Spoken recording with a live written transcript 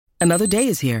Another day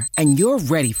is here, and you're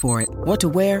ready for it. What to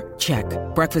wear? Check.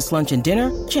 Breakfast, lunch, and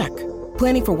dinner? Check.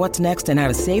 Planning for what's next and how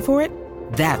to save for it?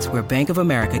 That's where Bank of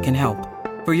America can help.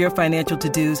 For your financial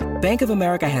to-dos, Bank of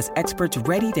America has experts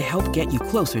ready to help get you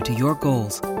closer to your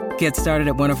goals. Get started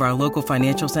at one of our local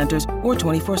financial centers or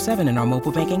 24/7 in our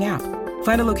mobile banking app.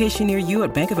 Find a location near you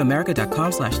at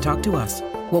bankofamerica.com/talktous.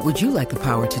 What would you like the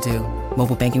power to do?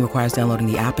 Mobile banking requires downloading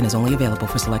the app and is only available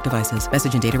for select devices.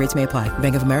 Message and data rates may apply.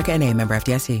 Bank of America N.A., member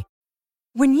FDIC.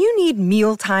 When you need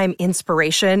mealtime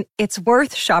inspiration, it's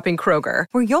worth shopping Kroger,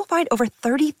 where you'll find over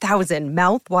 30,000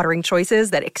 mouth-watering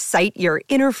choices that excite your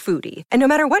inner foodie. And no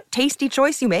matter what tasty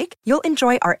choice you make, you'll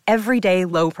enjoy our everyday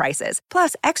low prices,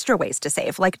 plus extra ways to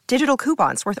save, like digital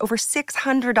coupons worth over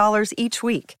 $600 each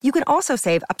week. You can also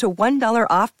save up to $1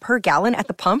 off per gallon at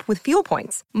the pump with fuel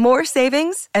points. More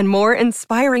savings and more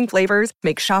inspiring flavors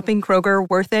make shopping Kroger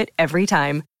worth it every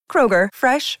time. Kroger,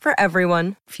 fresh for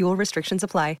everyone. Fuel restrictions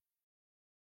apply.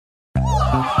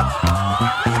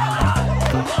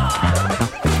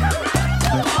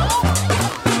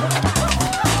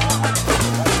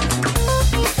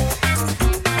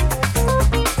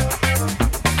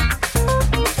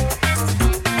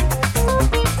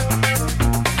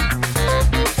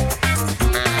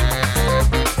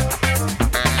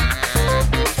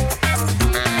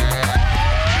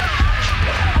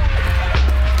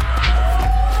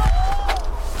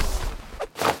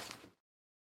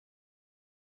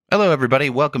 Hello, everybody.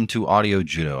 Welcome to Audio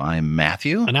Judo. I'm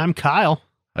Matthew. And I'm Kyle.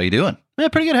 How you doing? Yeah,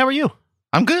 pretty good. How are you?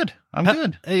 I'm good. I'm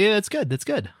good. Yeah, it's good. That's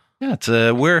good.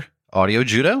 Yeah, we're Audio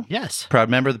Judo. Yes. Proud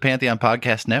member of the Pantheon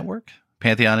Podcast Network.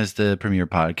 Pantheon is the premier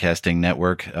podcasting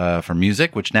network for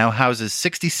music, which now houses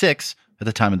 66, at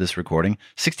the time of this recording,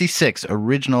 66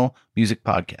 original music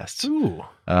podcasts. Ooh.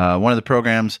 One of the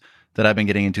programs that I've been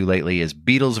getting into lately is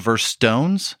Beatles vs.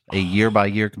 Stones, a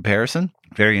year-by-year comparison.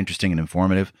 Very interesting and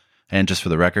informative. And just for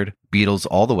the record, Beatles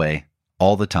all the way,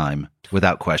 all the time,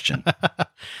 without question.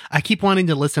 I keep wanting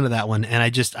to listen to that one, and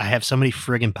I have so many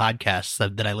friggin' podcasts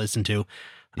that I listen to.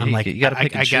 I'm You like, gotta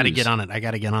pick and I got to choose. get on it. I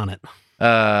got to get on it.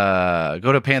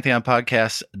 Go to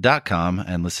pantheonpodcast.com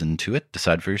and listen to it.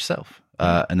 Decide for yourself.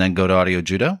 And then go to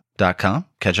audiojudo.com.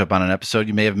 Catch up on an episode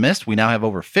you may have missed. We now have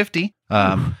over 50.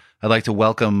 I'd like to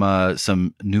welcome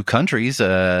some new countries.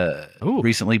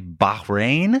 Recently,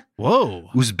 Bahrain, Whoa.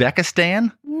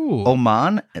 Uzbekistan, Ooh.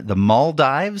 Oman, the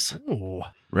Maldives, Ooh.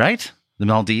 right? The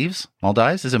Maldives?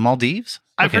 Maldives? Is it Maldives?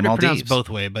 I've heard it Maldives. pronounced both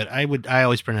way, but I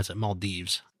always pronounce it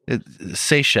Maldives.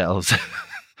 Seychelles.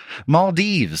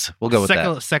 Maldives. We'll go with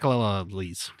that.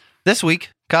 Seychelles. This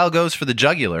week, Kyle goes for the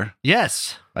jugular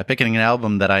Yes. by picking an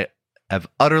album that I have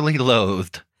utterly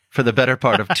loathed for the better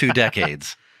part of 2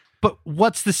 decades. But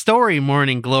what's the story,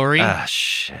 Morning Glory? Ah,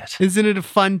 shit. Isn't it a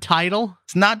fun title?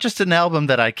 It's not just an album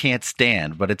that I can't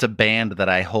stand, but it's a band that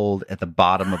I hold at the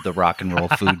bottom of the rock and roll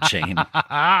food chain.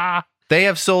 They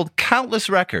have sold countless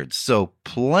records, so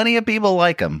plenty of people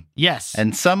like them. Yes.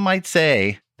 And some might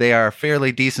say they are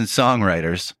fairly decent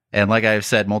songwriters. And like I've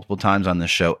said multiple times on this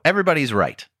show, everybody's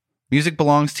right. Music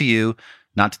belongs to you,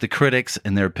 not to the critics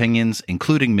and their opinions,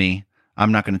 including me.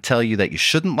 I'm not going to tell you that you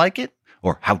shouldn't like it,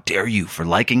 or how dare you for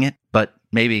liking it, but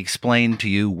maybe explain to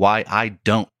you why I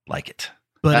don't like it.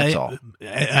 But That's all.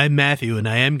 I'm Matthew, and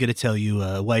I am going to tell you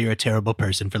why you're a terrible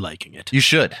person for liking it. You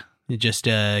should.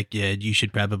 You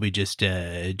should probably just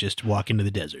walk into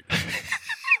the desert.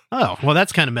 Oh, well,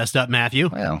 that's kind of messed up, Matthew.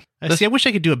 Well, I wish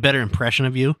I could do a better impression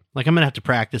of you. Like, I'm going to have to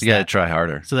practice you got to that try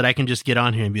harder. so that I can just get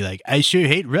on here and be like, I sure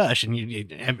hate Rush. And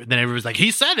then everyone's like,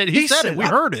 he said it. He said it. We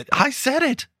heard it. I said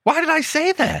it. Why did I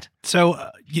say that?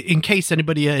 So in case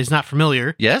anybody is not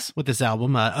familiar Yes? with this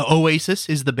album, Oasis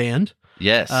is the band.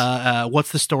 Yes.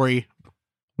 What's the story?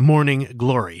 Morning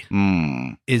Glory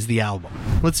Mm. is the album.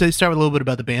 Let's start with a little bit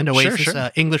about the band. Oasis,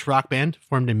 Sure. English rock band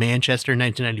formed in Manchester in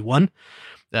 1991.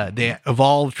 They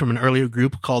evolved from an earlier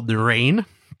group called The Rain.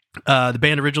 The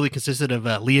band originally consisted of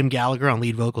Liam Gallagher on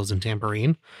lead vocals and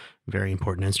tambourine, very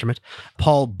important instrument.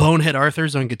 Paul Bonehead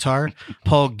Arthurs on guitar.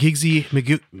 Paul Giggsy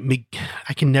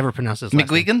I can never pronounce this last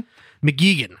name.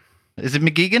 McGuigan. Is it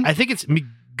McGuigan? I think it's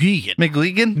McGuigan.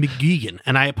 McGuigan.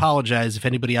 And I apologize if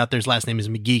anybody out there's last name is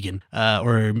McGuigan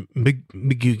or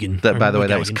McGuigan. By the way,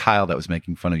 that was McGuigan. Kyle that was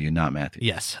making fun of you, not Matthew.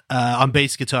 Yes. On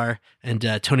bass guitar and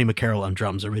Tony McCarroll on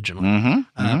drums originally.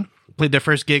 Mm-hmm. Played their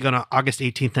first gig on August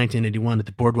 18th, 1981 at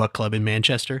the Boardwalk Club in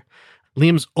Manchester.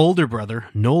 Liam's older brother,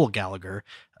 Noel Gallagher,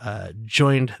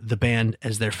 joined the band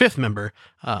as their fifth member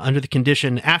under the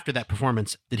condition after that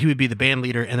performance that he would be the band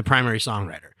leader and the primary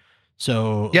songwriter.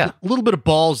 So Yeah. a little bit of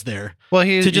balls there Well,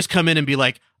 to just come in and be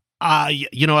like,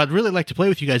 I'd really like to play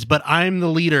with you guys, but I'm the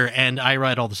leader and I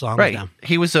write all the songs Right. down.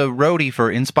 He was a roadie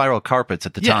for In Spiral Carpets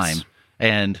at the Yes. time,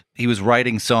 and he was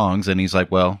writing songs, and he's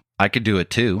like, well, I could do it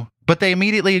too. But they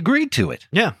immediately agreed to it.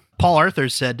 Yeah. Paul Arthur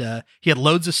said he had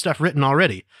loads of stuff written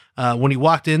already. When he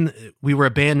walked in, we were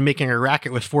a band making a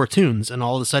racket with 4 tunes, and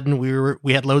all of a sudden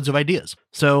we had loads of ideas.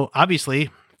 So obviously,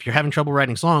 if you're having trouble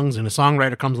writing songs and a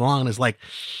songwriter comes along and is like,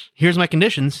 here's my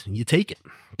conditions, you take it.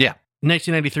 Yeah. In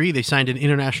 1993, they signed an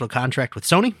international contract with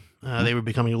Sony. They were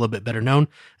becoming a little bit better known,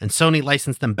 and Sony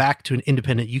licensed them back to an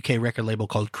independent UK record label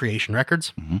called Creation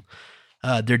Records.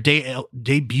 Their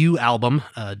debut album,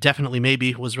 Definitely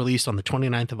Maybe, was released on the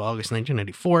 29th of August,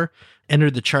 1994,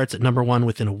 entered the charts at number 1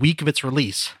 within a week of its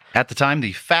release. At the time,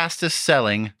 the fastest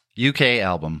selling UK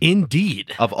album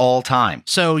Indeed. of all time.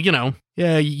 So, you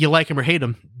like them or hate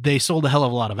them, they sold a hell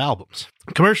of a lot of albums.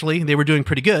 Commercially, they were doing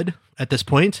pretty good at this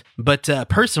point, but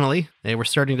personally, they were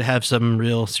starting to have some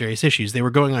real serious issues. They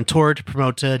were going on tour to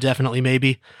promote Definitely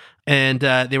Maybe, and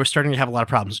they were starting to have a lot of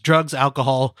problems. Drugs,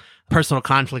 alcohol, personal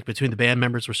conflict between the band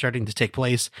members were starting to take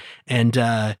place. And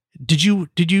did you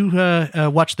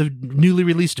watch the newly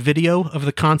released video of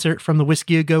the concert from the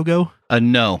Whiskey A Go-Go?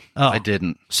 No, Oh. I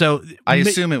didn't. So I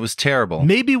assume it was terrible.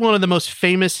 maybe one of the most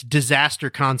famous disaster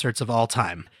concerts of all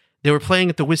time. They were playing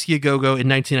at the Whiskey A Go-Go in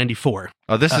 1994.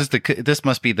 Oh, this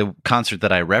must be the concert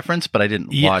that I referenced, but I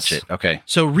didn't watch it. Okay.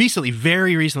 So recently,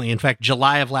 very recently, in fact,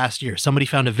 July of last year, somebody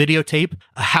found a videotape,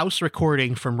 a house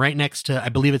recording from right next to, I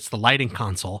believe it's the lighting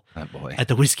console Oh, boy. at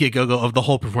the Whiskey A Go-Go of the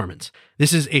whole performance.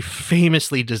 This is a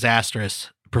famously disastrous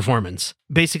performance.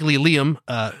 Basically, Liam,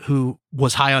 who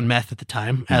was high on meth at the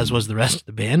time, as was the rest of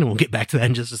the band, and we'll get back to that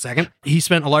in just a second, he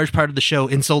spent a large part of the show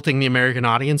insulting the American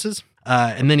audiences,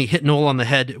 and then he hit Noel on the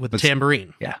head with a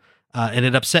tambourine. Yeah. And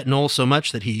it upset Noel so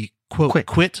much that he, quote,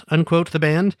 quit, unquote, the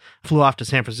band, flew off to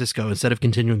San Francisco instead of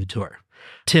continuing the tour.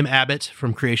 Tim Abbott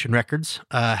from Creation Records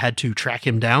had to track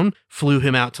him down, flew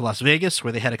him out to Las Vegas,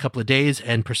 where they had a couple of days,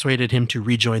 and persuaded him to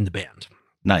rejoin the band.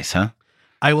 Nice, huh?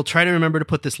 I will try to remember to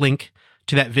put this link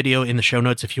to that video in the show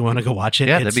notes if you want to go watch it.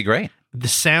 Yeah, that'd be great. The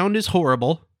sound is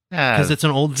horrible because it's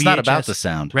an old VHS. It's not about the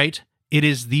sound. Right? It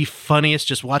is the funniest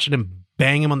just watching him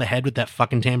bang him on the head with that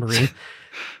fucking tambourine.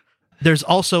 There's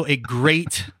also a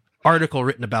great article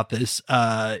written about this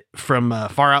from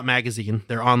Far Out Magazine,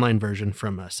 their online version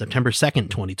from September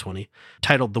 2nd, 2020,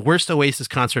 titled The Worst Oasis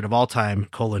Concert of All Time,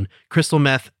 Crystal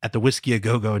Meth at the Whiskey A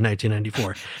Go-Go in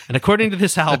 1994. And according to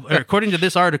this according to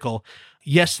this article,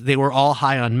 yes, they were all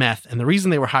high on meth. And the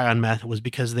reason they were high on meth was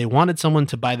because they wanted someone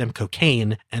to buy them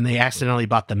cocaine and they accidentally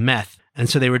bought the meth. And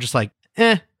so they were just like,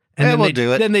 And then we'll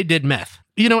do it. Then they did meth.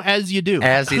 As you do.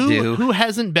 As you do. Who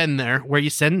hasn't been there where you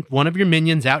send one of your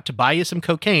minions out to buy you some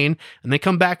cocaine and they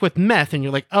come back with meth and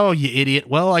you're like, oh, you idiot.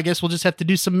 Well, I guess we'll just have to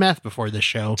do some meth before this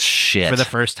show. Shit. For the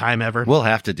first time ever. We'll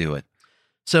have to do it.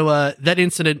 So that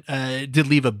incident did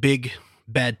leave a big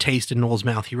bad taste in Noel's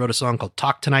mouth. He wrote a song called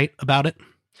Talk Tonight about it.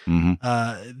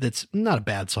 Mm-hmm. That's not a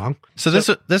bad song. So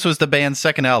this was the band's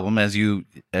second album, as you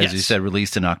Yes. said,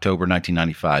 released in October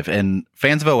 1995. And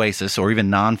fans of Oasis, or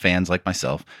even non-fans like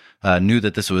myself, knew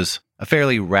that this was a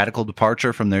fairly radical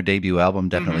departure from their debut album,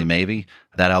 Definitely Maybe.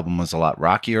 That album was a lot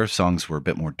rockier. Songs were a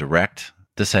bit more direct.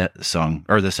 This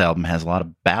album has a lot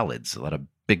of ballads, a lot of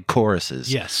big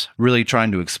choruses. Yes. Really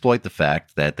trying to exploit the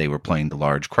fact that they were playing to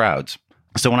large crowds.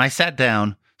 So when I sat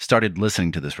down, started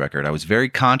listening to this record, I was very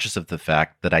conscious of the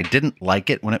fact that I didn't like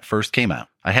it when it first came out.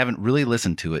 I haven't really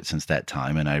listened to it since that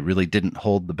time, and I really didn't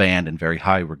hold the band in very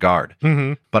high regard.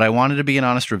 Mm-hmm. But I wanted to be an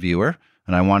honest reviewer,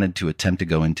 and I wanted to attempt to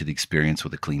go into the experience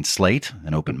with a clean slate,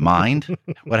 an open mind,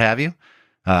 what have you.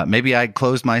 Maybe I'd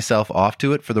closed myself off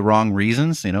to it for the wrong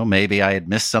reasons. Maybe I had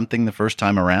missed something the first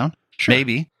time around. Sure.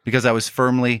 Maybe because I was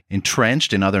firmly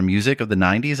entrenched in other music of the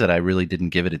 90s that I really didn't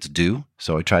give it its due.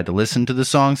 So I tried to listen to the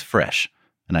songs fresh.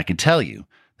 And I can tell you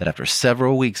that after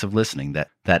several weeks of listening, that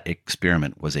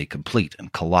experiment was a complete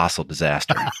and colossal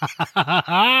disaster.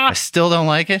 I still don't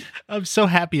like it. I'm so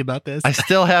happy about this. I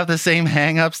still have the same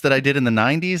hangups that I did in the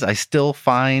 90s. I still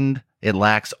find it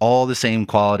lacks all the same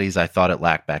qualities I thought it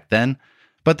lacked back then.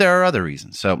 But there are other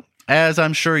reasons. So, as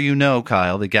I'm sure you know,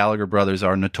 Kyle, the Gallagher brothers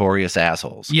are notorious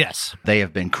assholes. Yes. They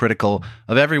have been critical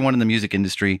of everyone in the music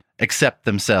industry except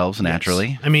themselves, naturally.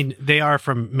 Yes. I mean, they are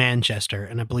from Manchester,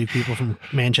 and I believe people from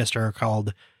Manchester are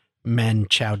called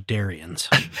Manchowdarians.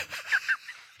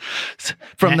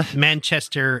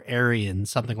 Manchester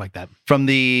Aryans, something like that. From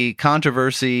the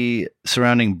controversy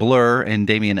surrounding Blur and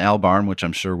Damien Albarn, which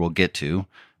I'm sure we'll get to,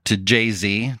 to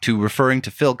Jay-Z, to referring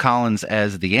to Phil Collins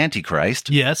as the Antichrist.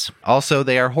 Yes. Also,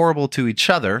 they are horrible to each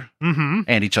other Mm-hmm.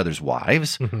 and each other's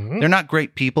wives. Mm-hmm. They're not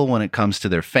great people when it comes to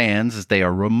their fans, as they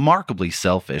are remarkably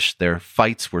selfish. Their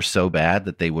fights were so bad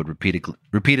that they would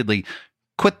repeatedly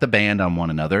quit the band on one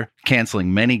another,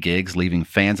 canceling many gigs, leaving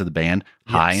fans of the band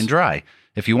high and dry.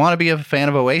 If you want to be a fan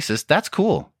of Oasis, that's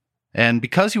cool. And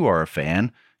because you are a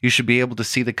fan, you should be able to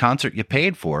see the concert you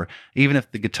paid for, even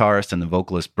if the guitarist and the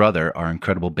vocalist brother are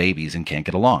incredible babies and can't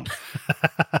get along.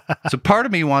 So part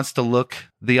of me wants to look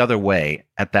the other way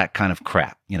at that kind of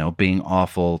crap, you know, being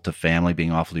awful to family,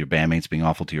 being awful to your bandmates, being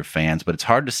awful to your fans, but it's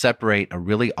hard to separate a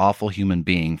really awful human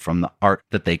being from the art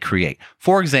that they create.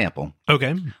 For example,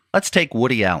 Okay. let's take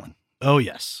Woody Allen. Oh,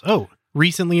 yes. Oh,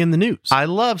 recently in the news. I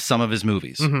love some of his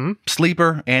movies. Mm-hmm.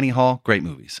 Sleeper, Annie Hall, great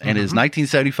movies. And his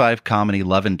 1975 comedy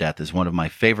Love and Death is one of my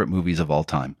favorite movies of all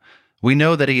time. We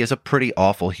know that he is a pretty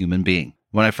awful human being.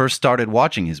 When I first started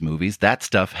watching his movies, that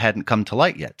stuff hadn't come to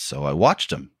light yet, so I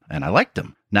watched him, and I liked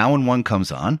him. Now when one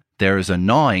comes on, there is a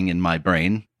gnawing in my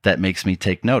brain that makes me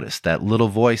take notice. That little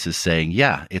voice is saying,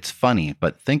 yeah, it's funny,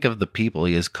 but think of the people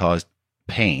he has caused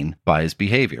pain by his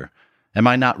behavior. Am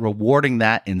I not rewarding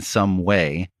that in some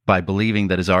way by believing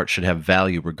that his art should have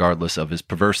value regardless of his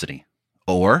perversity?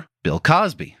 Or Bill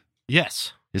Cosby.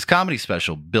 Yes. His comedy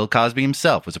special, Bill Cosby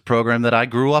Himself, was a program that I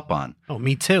grew up on. Oh,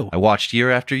 me too. I watched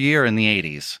year after year in the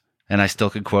 80s, and I still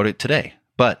could quote it today.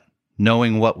 But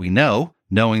knowing what we know,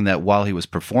 knowing that while he was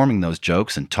performing those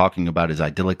jokes and talking about his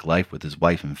idyllic life with his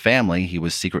wife and family, he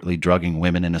was secretly drugging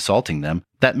women and assaulting them,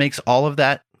 that makes all of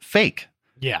that fake.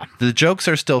 Yeah. The jokes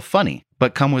are still funny,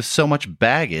 but come with so much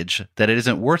baggage that it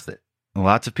isn't worth it.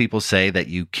 Lots of people say that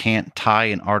you can't tie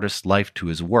an artist's life to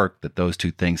his work, that those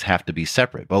two things have to be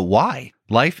separate. But why?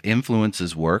 Life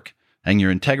influences work, and your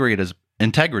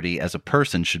integrity as a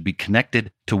person should be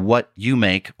connected to what you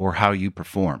make or how you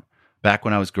perform. Back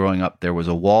when I was growing up, there was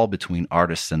a wall between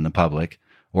artists and the public,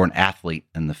 or an athlete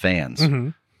and the fans. Mm-hmm.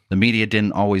 The media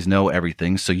didn't always know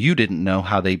everything, so you didn't know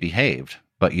how they behaved.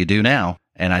 But you do now,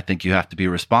 and I think you have to be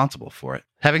responsible for it.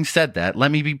 Having said that, let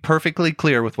me be perfectly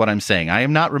clear with what I'm saying. I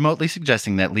am not remotely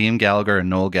suggesting that Liam Gallagher and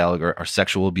Noel Gallagher are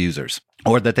sexual abusers,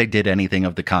 or that they did anything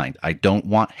of the kind. I don't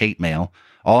want hate mail.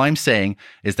 All I'm saying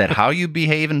is that how you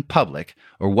behave in public,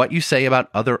 or what you say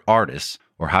about other artists,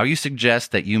 or how you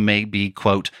suggest that you may be,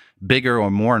 quote, bigger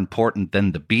or more important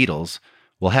than the Beatles,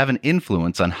 will have an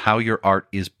influence on how your art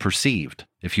is perceived.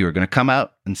 If you are going to come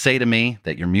out and say to me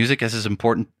that your music is as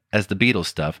important as the Beatles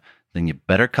stuff, then you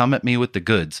better come at me with the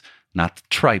goods, not the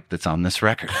tripe that's on this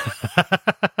record.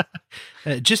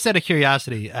 Just out of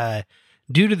curiosity,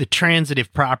 due to the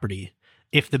transitive property,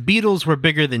 if the Beatles were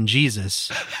bigger than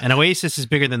Jesus and Oasis is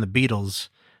bigger than the Beatles,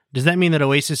 does that mean that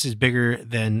Oasis is bigger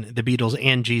than the Beatles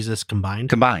and Jesus combined?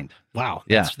 Combined. Wow.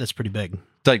 Yeah. That's pretty big.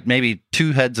 It's like maybe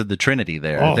two heads of the Trinity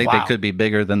there. Oh, I think wow. they could be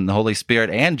bigger than the Holy Spirit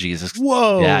and Jesus.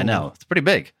 Whoa. Yeah, I know. It's pretty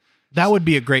big. That would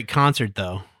be a great concert,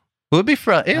 though. It would be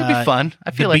fun. It would be fun.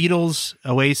 I feel the like Beatles,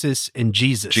 Oasis, and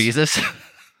Jesus. Jesus.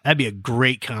 That'd be a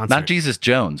great concert. Not Jesus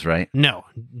Jones, right? No,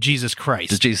 Jesus Christ.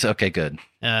 Just Jesus. Okay, good.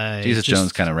 Jesus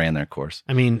Jones kind of ran their course.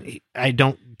 I mean, I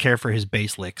don't care for his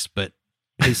bass licks, but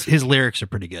his lyrics are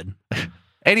pretty good.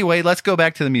 Anyway, let's go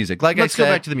back to the music. Let's go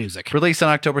back to the music. Released on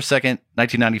October 2nd,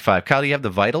 1995. Kyle, do you have the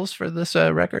vitals for this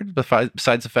record,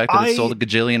 besides the fact that it sold a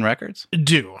gajillion records?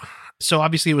 Do. So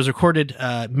obviously it was recorded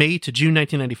May to June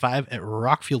 1995 at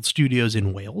Rockfield Studios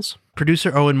in Wales.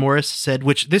 Producer Owen Morris said,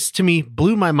 which this to me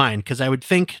blew my mind, because I would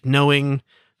think, knowing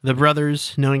the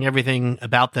brothers, knowing everything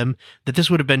about them, that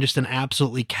this would have been just an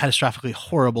absolutely catastrophically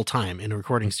horrible time in a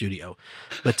recording studio.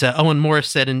 But Owen Morris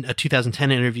said in a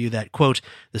 2010 interview that, quote,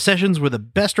 the sessions were the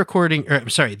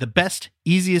best,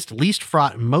 easiest, least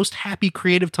fraught, most happy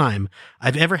creative time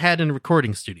I've ever had in a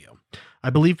recording studio. I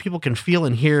believe people can feel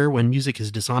and hear when music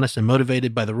is dishonest and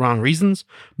motivated by the wrong reasons.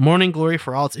 Morning Glory,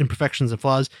 for all its imperfections and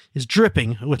flaws, is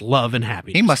dripping with love and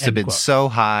happiness. He must have End been quote. so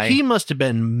high. He must have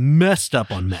been messed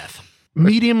up on meth.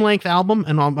 Medium-length album,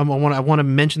 and I want to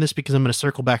mention this because I'm going to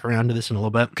circle back around to this in a little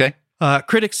bit. Okay.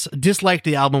 Critics disliked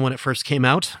the album when it first came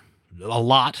out. A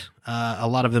lot. A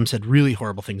lot of them said really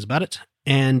horrible things about it.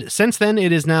 And since then,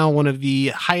 it is now one of the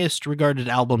highest regarded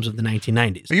albums of the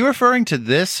 1990s. Are you referring to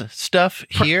this stuff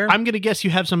here? I'm going to guess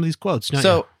you have some of these quotes, don't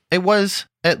So you? it was,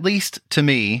 at least to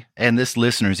me and this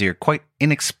listener's ear, quite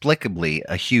inexplicably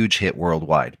a huge hit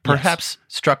worldwide. Perhaps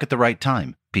struck at the right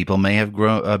time. People may have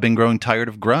been growing tired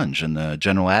of grunge and the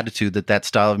general attitude that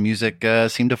style of music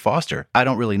seemed to foster. I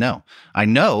don't really know. I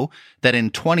know that in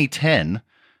 2010,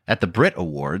 at the Brit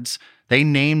Awards, they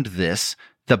named this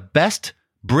the best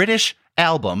British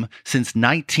album since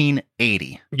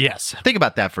 1980. Yes. Think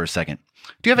about that for a second.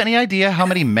 Do you have any idea how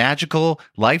many magical,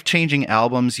 life-changing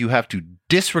albums you have to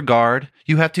disregard?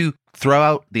 You have to throw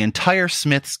out the entire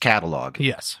Smiths catalog.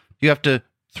 Yes. You have to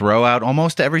throw out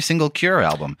almost every single Cure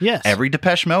album. Yes. Every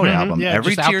Depeche Mode album. Yeah,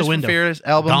 every just out Tears the for window. Fears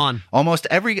album. Gone. Almost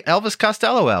every Elvis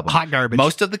Costello album. Hot garbage.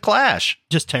 Most of The Clash.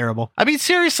 Just terrible. I mean,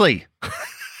 seriously.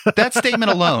 That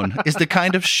statement alone is the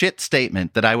kind of shit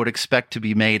statement that I would expect to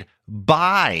be made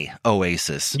by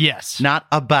Oasis. Yes. Not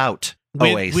about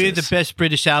Oasis. We're the best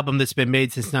British album that's been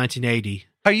made since 1980.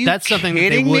 Are you That's something that they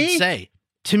kidding would me? say.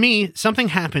 To me, something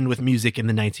happened with music in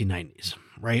the 1990s,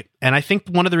 right? And I think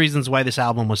one of the reasons why this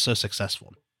album was so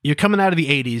successful. You're coming out of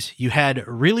the 80s, you had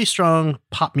really strong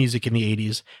pop music in the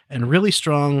 80s and really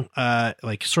strong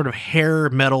like sort of hair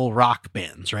metal rock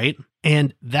bands, right?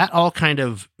 And that all kind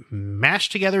of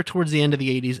mashed together towards the end of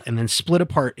the 80s and then split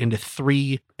apart into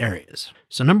three areas.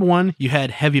 So number one, you had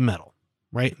heavy metal,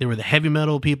 right? They were the heavy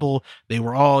metal people. They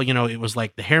were all, it was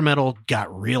like the hair metal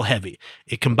got real heavy.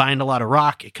 It combined a lot of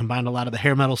rock. It combined a lot of the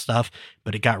hair metal stuff,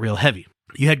 but it got real heavy.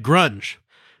 You had grunge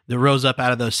that rose up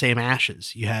out of those same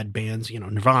ashes. You had bands,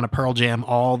 Nirvana, Pearl Jam,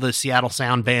 all the Seattle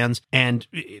sound bands, and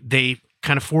they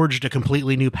kind of forged a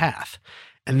completely new path.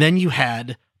 And then you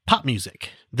had pop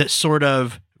music that sort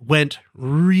of went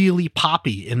really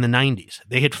poppy in the 90s.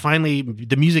 They had finally,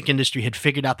 the music industry had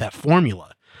figured out that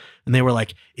formula. And they were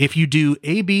like, if you do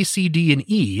A, B, C, D, and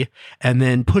E, and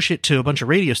then push it to a bunch of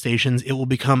radio stations, it will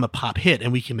become a pop hit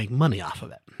and we can make money off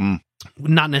of it.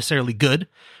 Not necessarily good,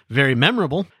 very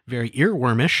memorable, very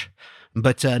earwormish,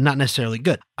 but not necessarily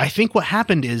good. I think what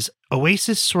happened is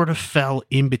Oasis sort of fell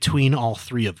in between all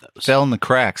three of those. Fell in the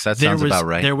cracks. That sounds about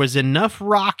right. There was enough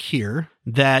rock here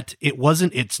that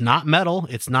it's not metal.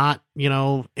 It's not,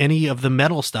 any of the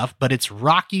metal stuff, but it's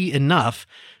rocky enough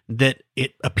that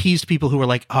it appeased people who were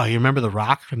like, oh, you remember the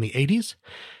rock from the 80s?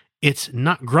 It's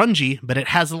not grungy, but it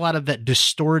has a lot of that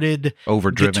distorted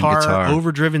overdriven guitar,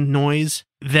 overdriven noise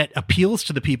that appeals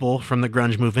to the people from the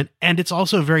grunge movement. And it's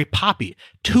also very poppy.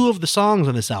 Two of the songs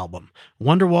on this album,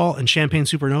 Wonderwall and Champagne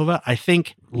Supernova, I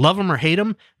think, love them or hate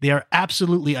them, they are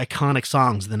absolutely iconic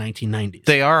songs of the 1990s.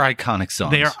 They are iconic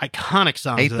songs. They are iconic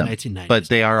songs hate of them, the 1990s. But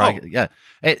they are, yeah.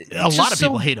 A lot of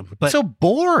people hate them. But so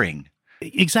boring.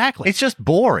 Exactly. It's just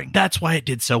boring. That's why it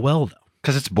did so well, though.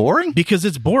 Because it's boring? Because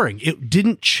it's boring. It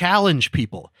didn't challenge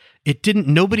people.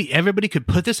 Everybody could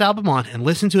put this album on and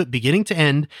listen to it beginning to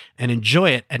end and enjoy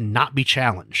it and not be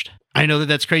challenged. I know that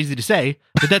that's crazy to say,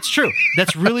 but that's true.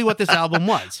 That's really what this album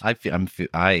was. I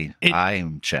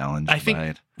am challenged I think by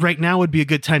it. Right now would be a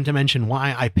good time to mention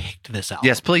why I picked this album.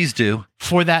 Yes, please do.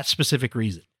 For that specific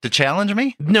reason. To challenge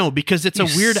me? No, because it's a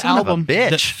weird son of a album bitch.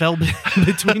 that fell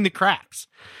between the cracks.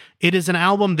 It is an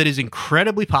album that is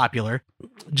incredibly popular.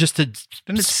 Just to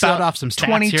spout off some stats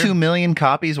 22 here. million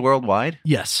copies worldwide?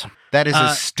 Yes. That is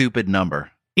a stupid number.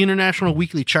 International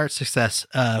weekly chart success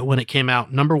when it came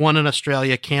out. Number one in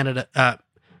Australia, Canada,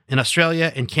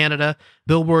 and Canada.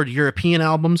 Billboard European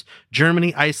albums,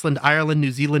 Germany, Iceland, Ireland,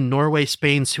 New Zealand, Norway,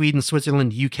 Spain, Sweden,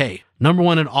 Switzerland, UK. Number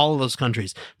one in all of those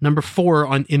countries. Number four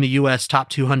in the US top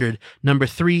 200. Number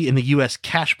three in the US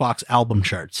Cashbox album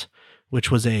charts, which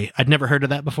was I'd never heard of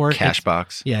that before.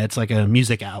 Cashbox. It's like a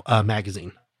music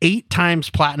magazine. 8 times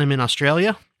platinum in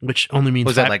Australia, which only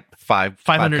means that like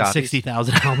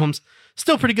 560,000 albums.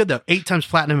 Still pretty good though. 8 times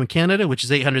platinum in Canada, which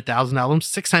is 800,000 albums.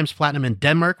 6 times platinum in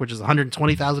Denmark, which is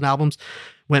 120,000 albums.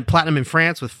 Went platinum in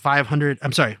France with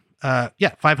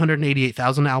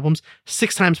 588,000 albums.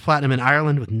 6 times platinum in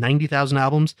Ireland with 90,000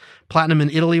 albums. Platinum in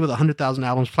Italy with 100,000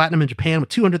 albums. Platinum in Japan with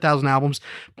 200,000 albums.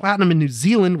 Platinum in New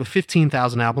Zealand with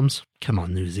 15,000 albums. Come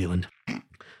on, New Zealand.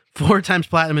 4 times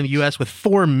platinum in the US with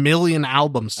 4 million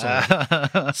albums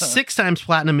sold. 6 times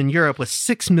platinum in Europe with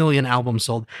 6 million albums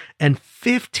sold. And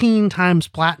 15 times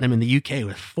platinum in the UK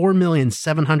with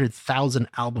 4,700,000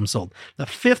 albums sold. The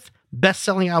 5th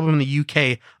best-selling album in the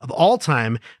UK of all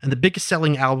time and the biggest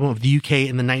selling album of the UK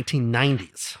in the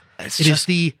 1990s. It is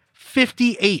the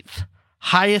 58th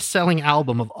highest-selling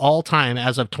album of all time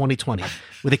as of 2020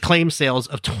 with acclaimed sales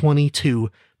of 22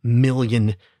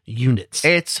 million units.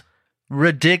 It's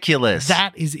ridiculous.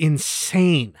 That is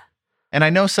insane. And I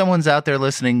know someone's out there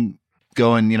listening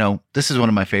going, this is one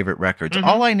of my favorite records. Mm-hmm.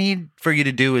 All I need for you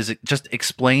to do is just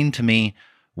explain to me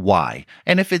why.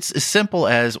 And if it's as simple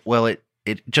as, well, it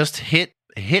just hit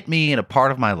me in a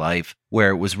part of my life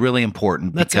where it was really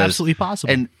important. That's absolutely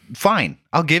possible. And fine,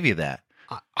 I'll give you that.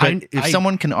 But if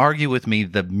someone can argue with me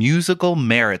the musical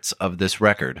merits of this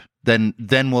record, then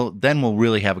we'll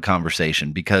really have a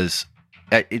conversation, because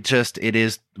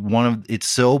it's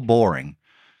so boring.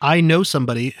 I know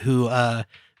somebody who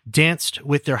danced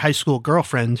with their high school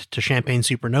girlfriend to Champagne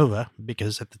Supernova,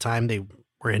 because at the time they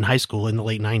were in high school in the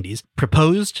late 90s,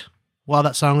 proposed while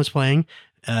that song was playing.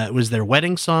 It was their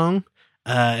wedding song.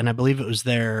 And I believe it was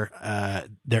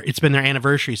it's been their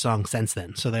anniversary song since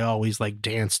then. So they always like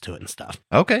dance to it and stuff.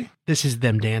 Okay. This is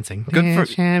them dancing. Good for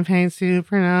Champagne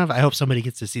Supernova. I hope somebody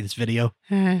gets to see this video.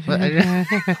 Oh,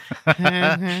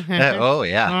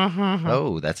 yeah.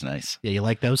 Oh, that's nice. Yeah, you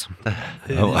like those? The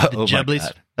my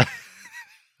Jubblies.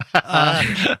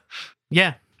 God.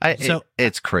 Yeah.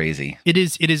 It's crazy. It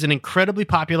is an incredibly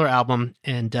popular album.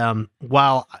 And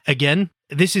while, again,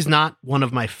 this is not one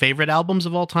of my favorite albums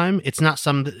of all time. It's not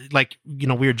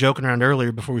we were joking around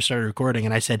earlier before we started recording,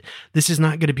 and I said, this is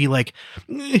not going to be like,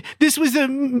 this was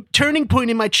a turning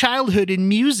point in my childhood in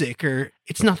music, or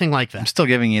it's nothing like that. I'm still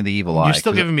giving you the evil eye. You're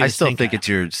still giving me the I still stink think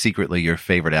eye. it's secretly your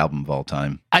favorite album of all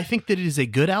time. I think that it is a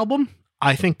good album.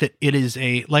 I think that it is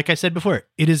like I said before,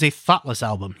 it is a thoughtless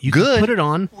album. You can put it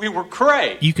on. We were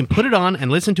cray. You can put it on and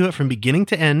listen to it from beginning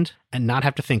to end and not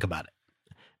have to think about it.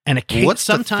 And What's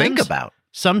to think about?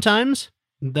 Sometimes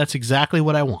that's exactly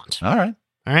what I want. All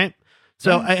right.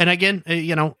 So, and again,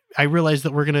 I realize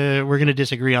that we're gonna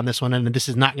disagree on this one, and this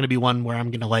is not gonna be one where I'm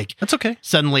gonna That's okay.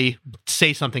 suddenly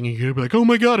say something and you're gonna be like, oh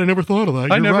my God, I never thought of that.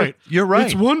 Right. You're right.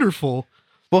 It's wonderful.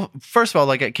 Well, first of all,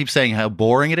 like I keep saying how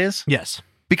boring it is. Yes.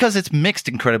 Because it's mixed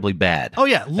incredibly bad. Oh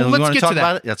yeah. And we Let's wanna get talk to that.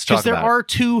 about it? Let's talk about it. Because there are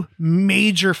two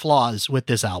major flaws with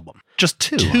this album. Just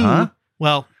two, huh?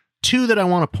 Well, two that I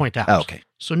want to point out. Oh, okay.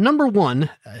 So number one,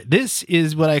 this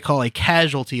is what I call a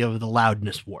casualty of the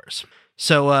loudness wars.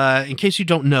 So in case you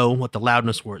don't know what the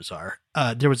loudness wars are,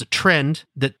 there was a trend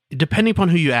that, depending upon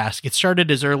who you ask, it started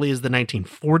as early as the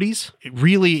 1940s.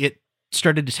 It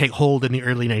started to take hold in the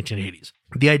early 1980s.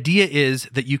 The idea is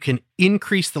that you can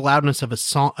increase the loudness of a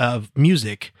song of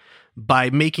music by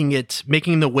making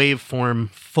the waveform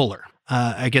fuller.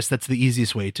 I guess that's the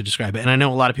easiest way to describe it. And I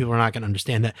know a lot of people are not going to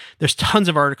understand that. There's tons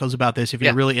of articles about this. If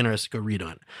you're really interested, go read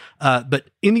on it. But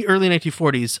in the early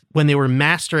 1940s, when they were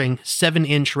mastering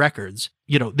 7-inch records,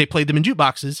 they played them in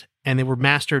jukeboxes, and they were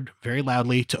mastered very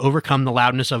loudly to overcome the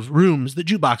loudness of rooms that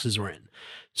jukeboxes were in.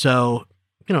 So,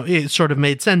 it sort of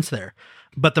made sense there.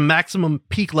 But the maximum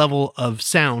peak level of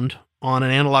sound on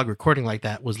an analog recording like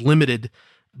that was limited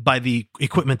by the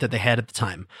equipment that they had at the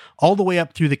time. All the way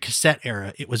up through the cassette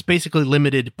era, it was basically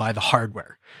limited by the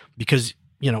hardware because,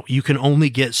 you can only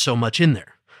get so much in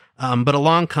there. But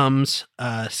along comes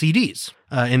CDs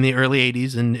in the early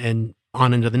 80s and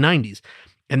on into the 90s.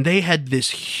 And they had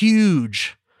this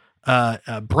huge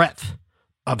breadth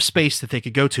of space that they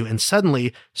could go to. And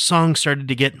suddenly songs started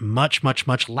to get much, much,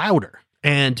 much louder.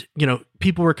 And,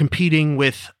 people were competing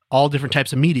with all different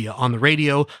types of media on the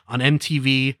radio, on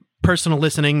MTV, personal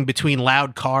listening between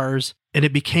loud cars. And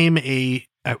it became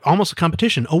almost a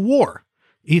competition, a war,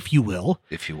 if you will,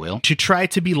 to try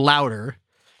to be louder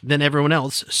than everyone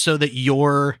else so that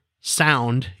your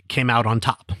sound came out on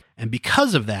top. And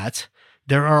because of that,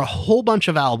 there are a whole bunch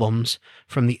of albums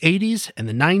from the 80s and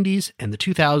the 90s and the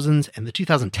 2000s and the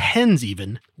 2010s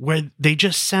even, where they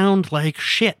just sound like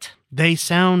shit. They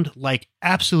sound like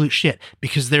absolute shit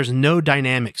because there's no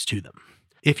dynamics to them.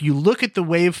 If you look at the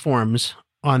waveforms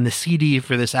on the CD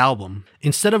for this album,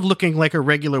 instead of looking like a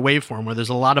regular waveform where there's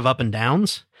a lot of up and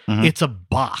downs, it's a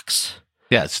box.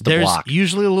 Yeah, it's there's block.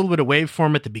 Usually a little bit of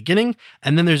waveform at the beginning,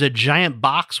 and then there's a giant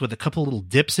box with a couple little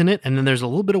dips in it, and then there's a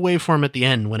little bit of waveform at the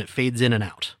end when it fades in and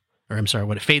out. Or I'm sorry,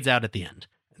 when it fades out at the end.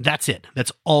 That's it.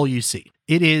 That's all you see.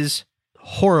 It is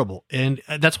horrible, and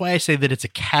that's why I say that it's a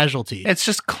casualty. It's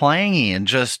just clangy and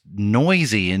just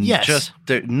noisy and just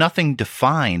nothing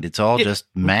defined. It's all just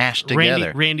mashed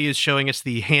together. Randy is showing us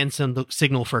the hand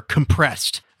signal for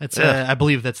compressed. That's I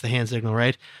believe that's the hand signal,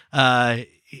 right?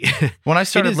 When I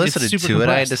started listening to it,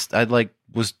 I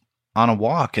was on a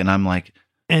walk and I'm like,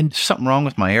 there's something wrong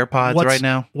with my AirPods right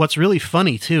now. What's really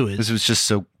funny too is it was just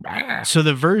so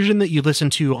the version that you listen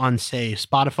to on, say,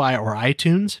 Spotify or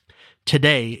iTunes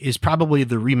today is probably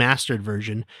the remastered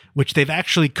version, which they've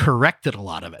actually corrected a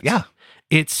lot of it. Yeah.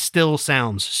 It still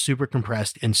sounds super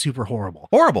compressed and super horrible.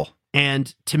 Horrible.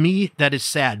 And to me, that is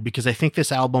sad because I think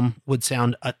this album would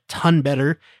sound a ton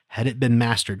better had it been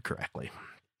mastered correctly.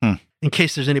 In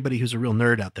case there's anybody who's a real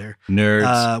nerd out there.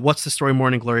 Nerds. What's the Story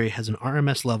Morning Glory has an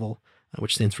RMS level,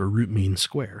 which stands for root mean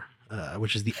square,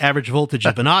 which is the average voltage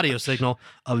of an audio signal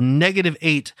of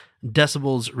 -8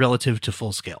 decibels relative to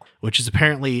full scale, which is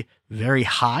apparently very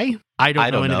high. I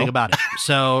don't know anything about it.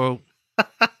 So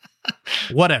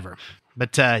whatever.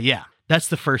 But yeah, that's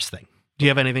the first thing. Do you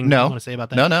have anything you want to say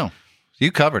about that? No.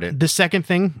 You covered it. The second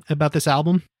thing about this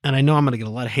album, and I know I'm going to get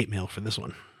a lot of hate mail for this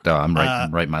one. Oh, I'm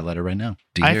writing my letter right now.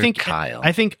 Dear Kyle.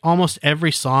 I think almost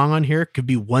every song on here could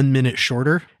be 1 minute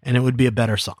shorter, and it would be a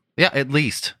better song. Yeah, at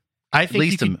least. I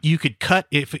think you could cut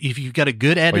if you've got a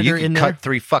good editor in there. Cut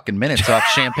 3 fucking minutes off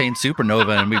Champagne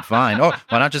Supernova and we'd be fine. Oh,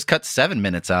 why not just cut 7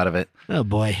 minutes out of it? Oh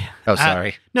boy. Oh,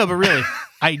 sorry. No, but really,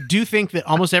 I do think that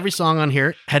almost every song on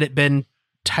here, had it been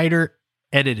tighter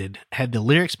edited, had the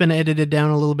lyrics been edited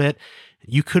down a little bit,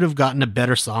 you could have gotten a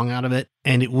better song out of it,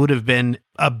 and it would have been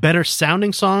a better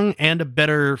sounding song and a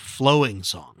better flowing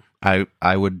song.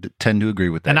 I would tend to agree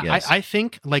with that. And yes. I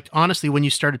think, like, honestly, when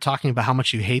you started talking about how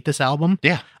much you hate this album,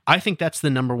 yeah, I think that's the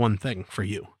number one thing for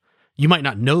you. You might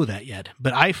not know that yet,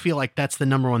 but I feel like that's the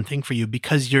number one thing for you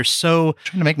because you're so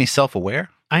trying to make me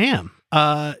self-aware. I am.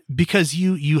 Because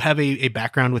you have a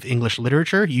background with English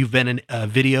literature. You've been a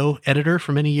video editor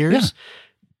for many years.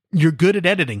 Yeah. You're good at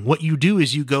editing. What you do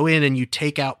is you go in and you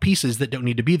take out pieces that don't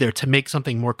need to be there to make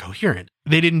something more coherent.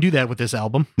 They didn't do that with this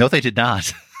album. No, they did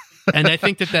not. And I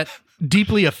think that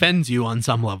deeply offends you on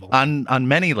some level. On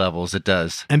many levels, it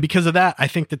does. And because of that, I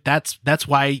think that's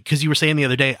why, because you were saying the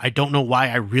other day, I don't know why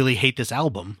I really hate this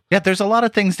album. Yeah, there's a lot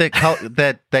of things that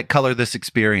that color this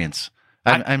experience.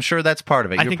 I'm sure that's part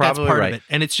of it. You're probably that's part right. of it.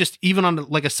 And it's just, even on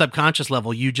like a subconscious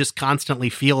level, you just constantly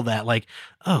feel that, like,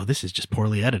 oh, this is just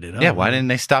poorly edited. Yeah, why didn't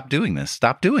they stop doing this?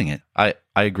 Stop doing it. I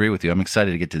agree with you. I'm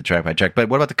excited to get to the track by track. But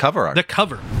what about the cover art? The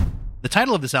cover. The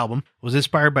title of this album was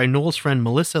inspired by Noel's friend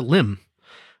Melissa Lim,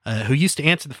 who used to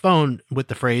answer the phone with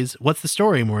the phrase, "What's the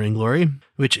story, Morning Glory?"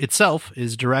 which itself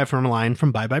is derived from a line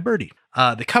from Bye Bye Birdie.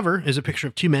 The cover is a picture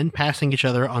of two men passing each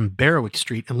other on Berwick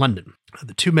Street in London.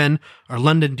 The two men are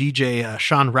London DJ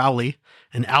Sean Rowley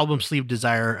and album sleeve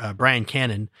designer Brian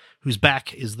Cannon, who's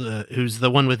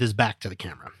the one with his back to the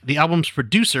camera. The album's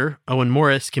producer, Owen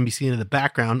Morris, can be seen in the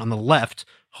background on the left,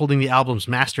 holding the album's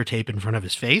master tape in front of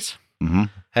his face. Mm-hmm.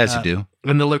 As you do.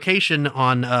 And the location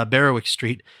on Berwick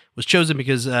Street was chosen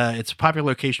because it's a popular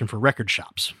location for record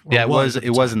shops. Yeah, it was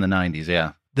in the 90s,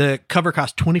 yeah. The cover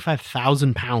cost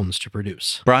 £25,000 to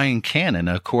produce. Brian Cannon,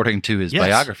 according to his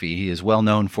biography, he is well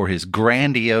known for his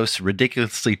grandiose,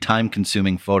 ridiculously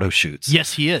time-consuming photo shoots.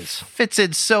 Yes, he is. Fits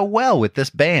in so well with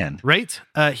this band. Right?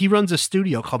 He runs a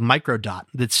studio called Microdot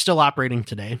that's still operating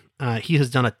today. He has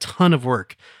done a ton of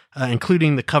work,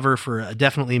 including the cover for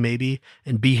Definitely Maybe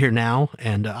and Be Here Now,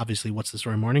 and obviously What's the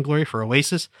Story, Morning Glory for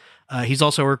Oasis. He's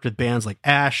also worked with bands like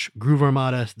Ash, Groove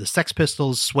Armada, the Sex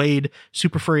Pistols, Suede,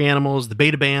 Super Furry Animals, the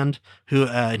Beta Band,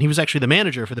 and he was actually the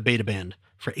manager for the Beta Band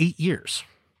for 8 years.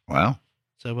 Wow.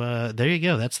 So there you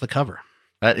go. That's the cover.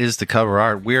 That is the cover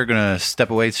art. We're going to step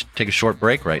away, take a short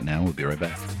break right now. We'll be right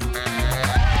back.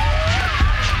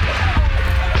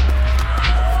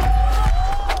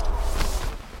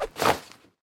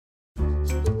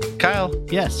 Kyle,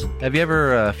 yes. Have you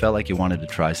ever felt like you wanted to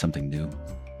try something new?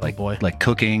 Like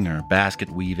cooking or basket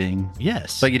weaving?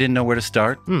 Yes. But you didn't know where to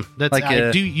start?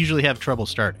 I do usually have trouble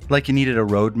starting. Like you needed a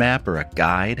roadmap or a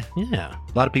guide? Yeah.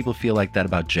 A lot of people feel like that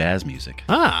about jazz music.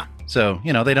 Ah. So,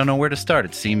 they don't know where to start.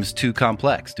 It seems too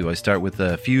complex. Do I start with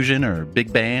a fusion or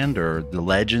big band or the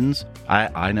legends?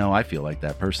 I know I feel like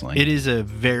that personally. It is a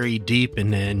very deep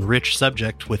and rich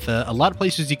subject with a lot of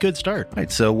places you could start.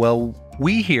 Right. So,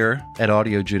 we here at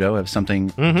Audio Judo have something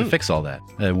to fix all that.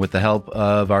 With the help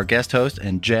of our guest host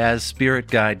and jazz spirit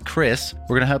guide, Chris,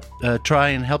 we're going to try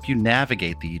and help you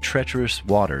navigate the treacherous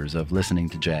waters of listening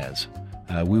to jazz.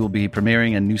 We will be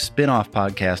premiering a new spin-off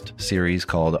podcast series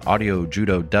called Audio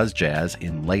Judo Does Jazz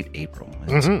in late April.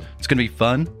 It's going to be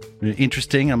fun,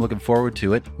 interesting. I'm looking forward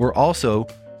to it. We're also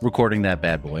recording that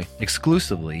bad boy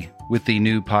exclusively with the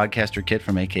new podcaster kit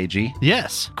from AKG.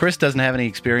 Yes. Chris doesn't have any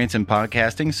experience in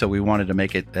podcasting, so we wanted to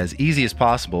make it as easy as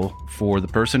possible for the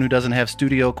person who doesn't have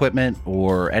studio equipment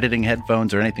or editing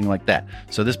headphones or anything like that.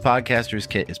 So this podcaster's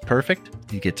kit is perfect.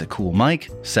 He gets a cool mic,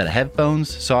 set of headphones,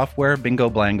 software, bingo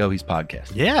blango, he's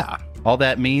podcasting. Yeah. All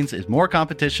that means is more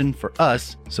competition for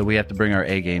us, so we have to bring our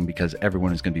A game because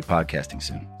everyone is going to be podcasting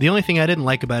soon. The only thing I didn't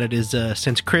like about it is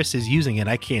since Chris is using it,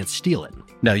 I can't steal it.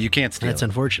 No, you can't steal That's it.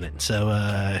 unfortunate. So,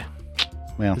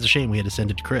 it's a shame we had to send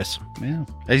it to Chris. Yeah.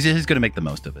 He's going to make the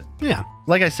most of it. Yeah.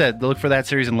 Like I said, look for that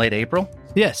series in late April.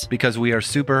 Yes. Because we are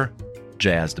super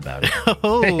jazzed about it.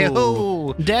 Oh,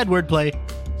 Hey-ho. Dad wordplay.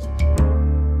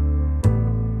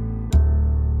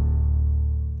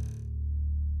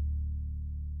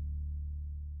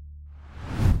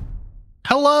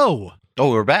 Hello.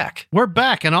 Oh, we're back. We're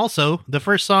back. And also, the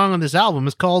first song on this album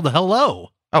is called Hello.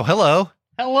 Oh, hello.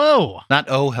 Hello. Not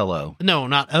oh, hello. No,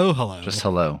 not oh, hello. Just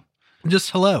hello.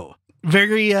 Just hello.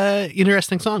 Very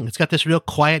interesting song. It's got this real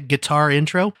quiet guitar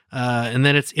intro, and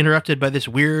then it's interrupted by this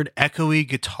weird echoey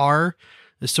guitar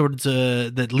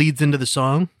that leads into the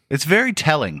song. It's very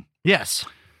telling. Yes.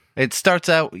 It starts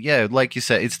out, like you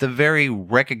said, it's the very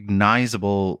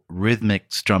recognizable rhythmic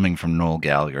strumming from Noel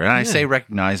Gallagher. And I say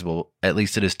recognizable, at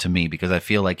least it is to me, because I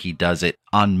feel like he does it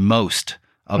on most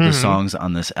of the songs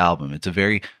on this album. It's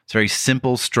very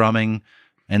simple strumming,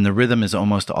 and the rhythm is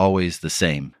almost always the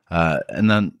same.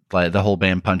 And then the whole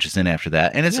band punches in after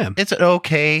that. And it's an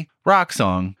okay rock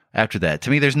song after that. To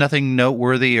me, there's nothing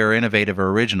noteworthy or innovative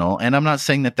or original. And I'm not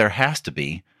saying that there has to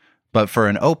be, but for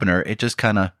an opener, it just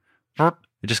kind of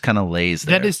lays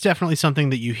there. That is definitely something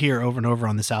that you hear over and over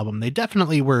on this album. They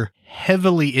definitely were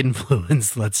heavily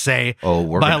influenced, let's say,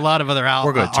 by a lot of other artists.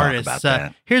 We're going to talk about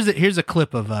that. Here's a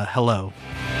clip of Hello.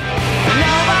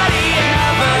 Nobody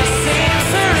ever seems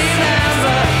to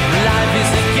remember life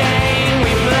is a game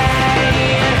we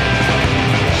play.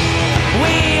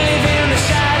 We live in the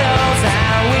shadows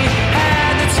and we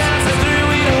had the chance to throw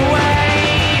it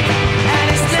away. And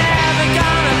it's never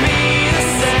gonna be the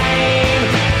same,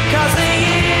 'cause the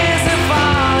years are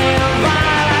falling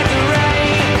by like the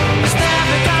rain. It's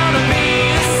never gonna be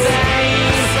the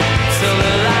same. So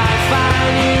the life I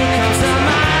knew comes to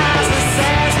my eyes and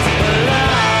says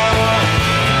hello.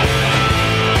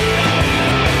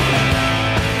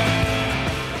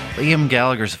 Liam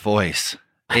Gallagher's voice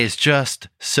is just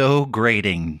so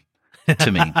grating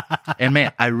to me. And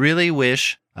man, I really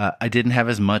wish I didn't have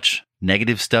as much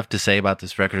negative stuff to say about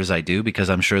this record as I do, because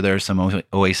I'm sure there are some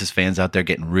Oasis fans out there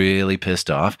getting really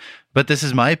pissed off. But this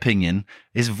is my opinion.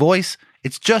 His voice,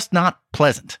 it's just not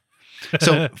pleasant.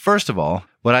 So first of all,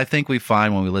 what I think we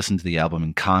find when we listen to the album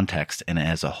in context and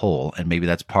as a whole, and maybe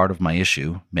that's part of my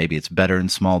issue, maybe it's better in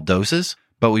small doses,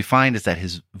 but we find is that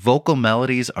his vocal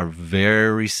melodies are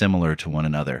very similar to one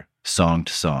another, song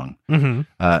to song.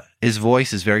 His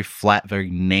voice is very flat,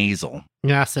 very nasal.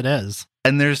 Yes, it is.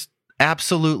 And there's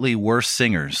absolutely worse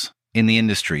singers in the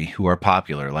industry who are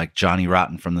popular, like Johnny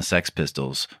Rotten from the Sex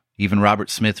Pistols, even Robert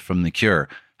Smith from The Cure.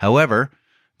 However,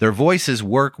 their voices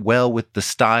work well with the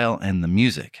style and the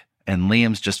music. And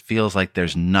Liam's just feels like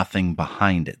there's nothing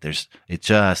behind it. It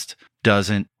just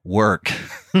doesn't work.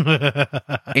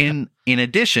 In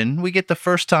addition, we get the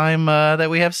first time that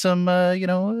we have some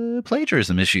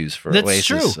plagiarism issues for That's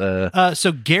Oasis. true.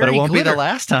 So Gary but it won't Glitter, be the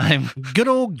last time. good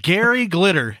old Gary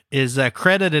Glitter is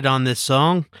credited on this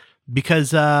song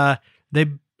because they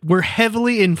were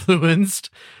heavily influenced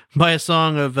by a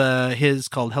song of his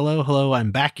called "Hello, Hello,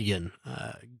 I'm Back Again."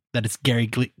 That is Gary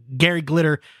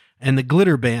Glitter and the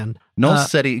Glitter Band. Noel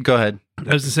said he. Go ahead.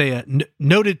 I was going to say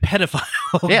noted pedophile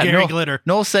Gary Glitter.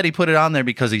 Noel said he put it on there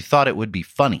because he thought it would be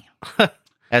funny.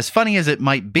 As funny as it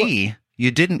might be, you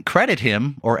didn't credit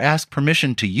him or ask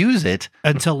permission to use it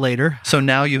until later. So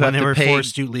now you have to pay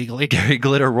forced to legally Gary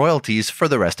Glitter royalties for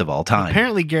the rest of all time.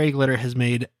 Apparently, Gary Glitter has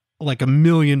made like £1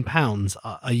 million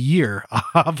a year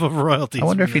off of royalties. I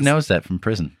wonder if he knows that from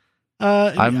prison.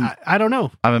 I don't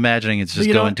know. I'm imagining it's just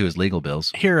going to his legal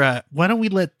bills. Here, why don't we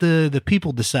let the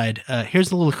people decide?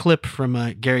 Here's a little clip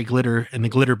from Gary Glitter and the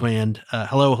Glitter Band.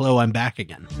 Hello, hello, I'm back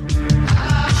again.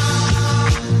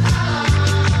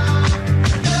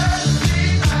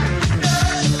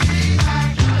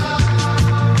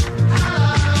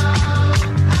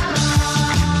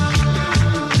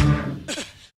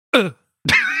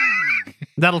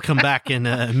 That'll come back in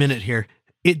a minute here.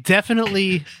 It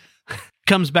definitely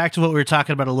comes back to what we were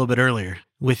talking about a little bit earlier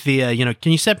with the,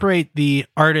 can you separate the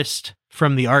artist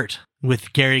from the art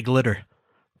with Gary Glitter?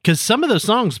 Because some of those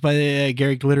songs by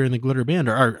Gary Glitter and the Glitter Band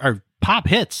are pop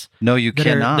hits. No, you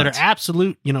cannot. That are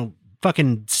absolute,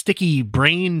 fucking sticky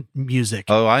brain music.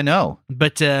 Oh, I know.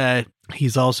 But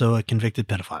he's also a convicted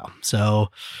pedophile.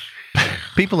 So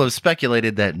people have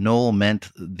speculated that Noel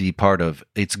meant the part of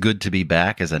 "It's Good to Be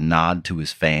Back" as a nod to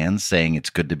his fans, saying it's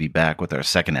good to be back with our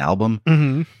second album.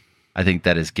 Mm-hmm. I think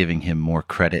that is giving him more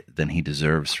credit than he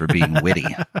deserves for being witty.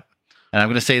 And I'm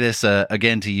going to say this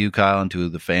again to you, Kyle, and to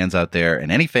the fans out there, and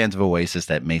any fans of Oasis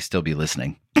that may still be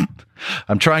listening.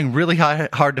 I'm trying really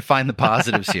hard to find the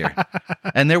positives here.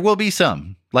 And there will be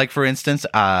some. Like, for instance,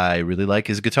 I really like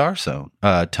his guitar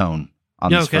tone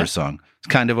on this first song. It's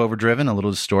kind of overdriven, a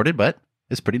little distorted, but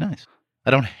it's pretty nice. I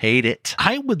don't hate it.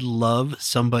 I would love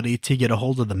somebody to get a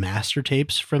hold of the master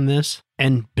tapes from this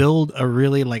and build a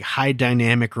really high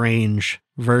dynamic range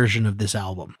version of this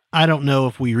album. I don't know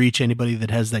if we reach anybody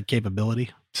that has that capability.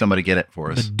 Somebody get it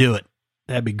for us. But do it.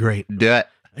 That'd be great. Do it.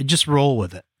 Just roll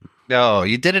with it. Oh,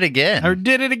 you did it again. I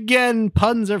did it again.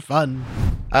 Puns are fun.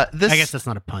 I guess that's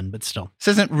not a pun, but still. This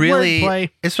isn't really, wordplay.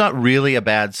 It's not really a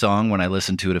bad song when I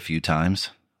listen to it a few times.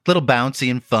 A little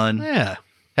bouncy and fun. Yeah.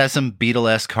 Has some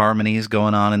Beatle-esque harmonies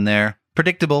going on in there.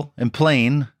 Predictable and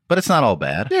plain, but it's not all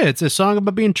bad. Yeah, it's a song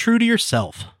about being true to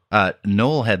yourself.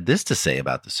 Noel had this to say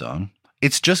about the song.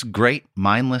 It's just great,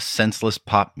 mindless, senseless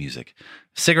pop music.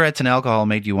 Cigarettes and alcohol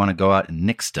made you want to go out and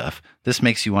nick stuff. This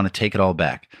makes you want to take it all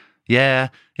back. Yeah,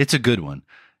 it's a good one.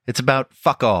 It's about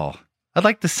fuck all. I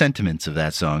like the sentiments of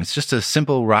that song. It's just a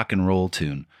simple rock and roll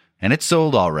tune. And it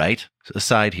sold all right.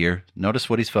 Aside here, notice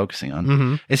what he's focusing on.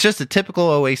 Mm-hmm. It's just a typical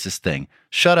Oasis thing.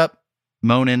 Shut up,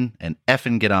 moaning, and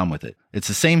effing get on with it. It's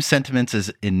the same sentiments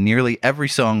as in nearly every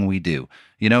song we do.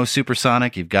 You know,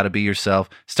 Supersonic, you've got to be yourself.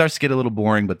 Starts to get a little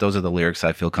boring, but those are the lyrics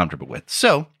I feel comfortable with.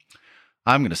 So,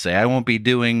 I'm going to say I won't be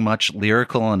doing much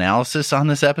lyrical analysis on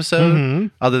this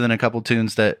episode, other than a couple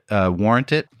tunes that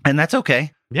warrant it. And that's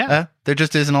okay. Yeah. There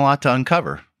just isn't a lot to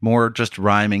uncover. More just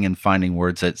rhyming and finding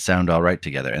words that sound all right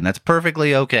together. And that's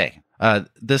perfectly okay.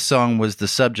 This song was the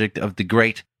subject of the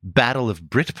great Battle of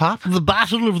Britpop The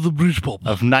Battle of the Britpop.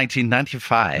 of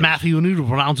 1995. Matthew, you need to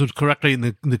pronounce it correctly in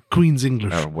the Queen's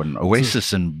English. When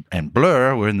Oasis and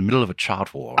Blur were in the middle of a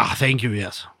chart war. Thank you,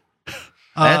 yes.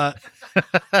 A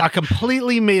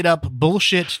completely made up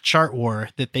bullshit chart war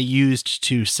that they used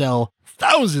to sell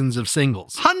thousands of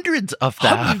singles. Hundreds of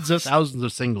Hundreds of thousands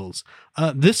of singles.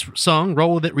 This song,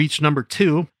 Roll With It, reached number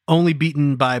 2, only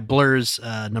beaten by Blur's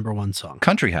number 1 song.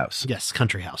 Country House. Yes,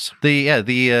 Country House.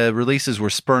 The releases were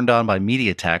spurned on by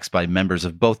media attacks by members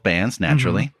of both bands,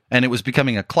 naturally. And it was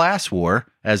becoming a class war,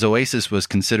 as Oasis was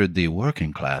considered the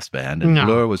working class band, and No.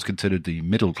 Blur was considered the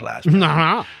middle class band.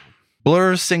 No.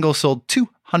 Blur's single sold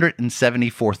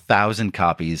 274,000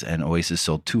 copies, and Oasis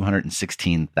sold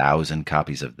 216,000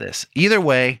 copies of this. Either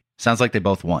way, sounds like they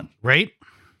both won. Right?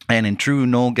 And in true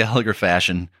Noel Gallagher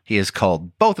fashion, he has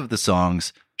called both of the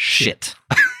songs shit.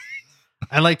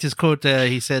 I liked his quote.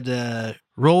 He said,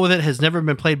 Roll With It has never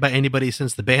been played by anybody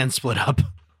since the band split up.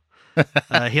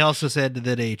 He also said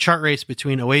that a chart race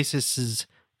between Oasis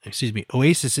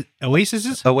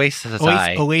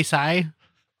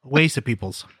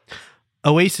peoples.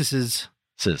 Oasis's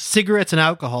cigarettes and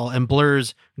alcohol and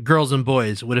Blur's Girls and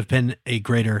Boys would have been a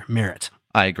greater merit.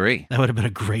 I agree. That would have been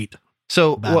a great.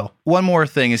 So Battle. one more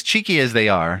thing, as cheeky as they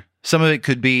are, some of it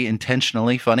could be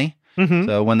intentionally funny. Mm-hmm.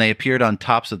 So when they appeared on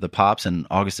Tops of the Pops in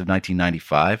August of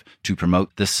 1995 to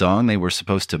promote this song, they were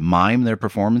supposed to mime their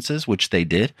performances, which they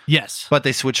did, Yes. but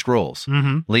they switched roles.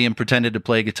 Mm-hmm. Liam pretended to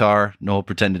play guitar, Noel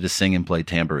pretended to sing and play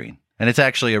tambourine. And it's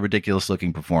actually a ridiculous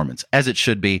looking performance, as it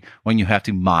should be when you have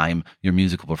to mime your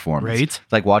musical performance. Right. It's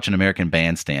like watching American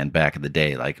Bandstand back in the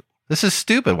day. Like, this is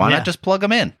stupid. Why Yeah. not just plug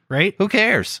them in? Right? Who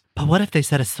cares? But what if they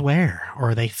said a swear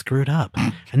or they screwed up?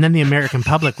 And then the American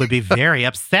public would be very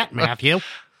upset, Matthew.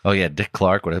 Oh, yeah, Dick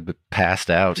Clark would have been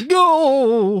passed out.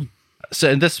 Go!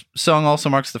 So, and this song also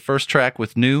marks the first track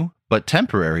with new but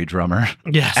temporary drummer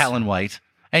Yes. Alan White.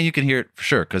 And you can hear it for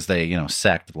sure because they,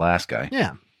 sacked the last guy.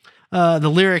 Yeah. The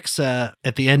lyrics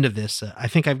at the end of this, I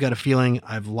think I've got a feeling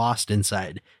I've lost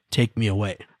inside. Take me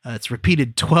away. It's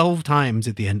repeated 12 times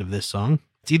at the end of this song.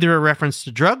 It's either a reference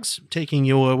to drugs, taking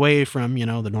you away from,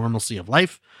 the normalcy of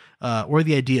life, or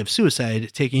the idea of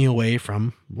suicide, taking you away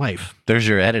from life. There's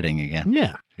your editing again.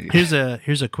 Yeah. Here's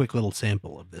a quick little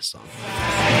sample of this song.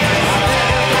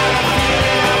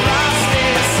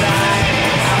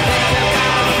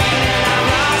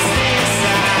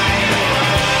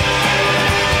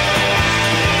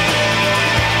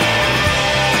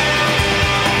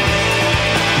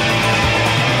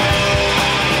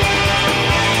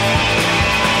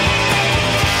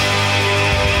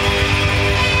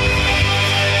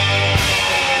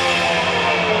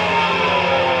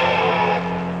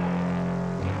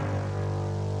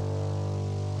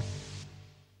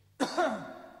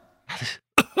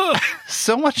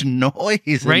 So much noise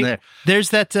in Right? there. There's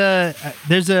that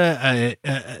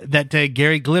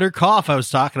Gary Glitter cough I was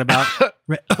talking about.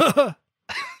 But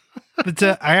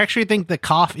I actually think the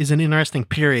cough is an interesting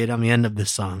period on the end of this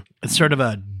song. It's sort of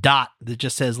a dot that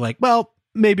just says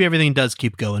maybe everything does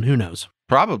keep going. Who knows?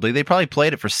 Probably. They probably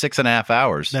played it for 6.5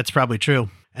 hours. That's probably true.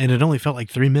 And it only felt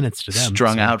like 3 minutes to them.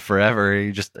 Strung so- out forever.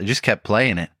 You just kept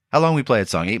playing it. How long we play that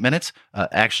song? 8 minutes?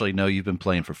 Actually, no, you've been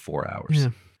playing for 4 hours. Yeah.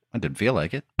 I didn't feel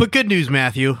like it. But good news,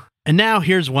 Matthew. And now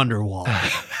here's Wonderwall.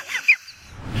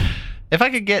 If I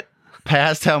could get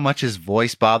past how much his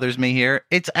voice bothers me here,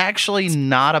 it's actually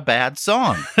not a bad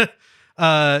song.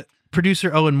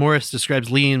 Producer Owen Morris describes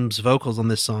Liam's vocals on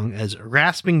this song as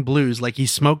rasping blues like he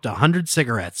smoked 100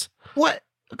 cigarettes. What?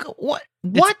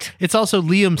 It's also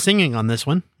Liam singing on this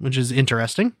one, which is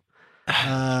interesting.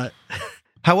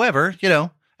 However,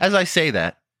 as I say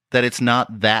that it's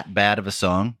not that bad of a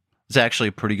song. It's actually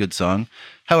a pretty good song.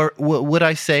 However, would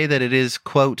I say that it is,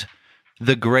 quote,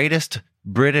 the greatest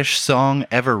British song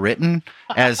ever written,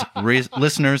 as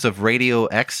listeners of Radio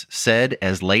X said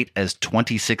as late as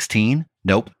 2016?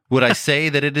 Nope. Would I say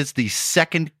that it is the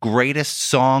second greatest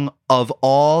song of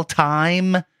all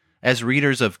time, as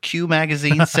readers of Q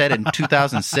magazine said in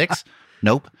 2006?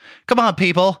 Nope. Come on,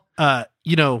 people.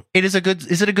 Is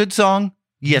it a good song?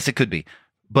 Yes, it could be.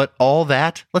 But all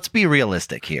that, let's be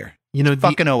realistic here. It's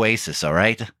fucking Oasis, all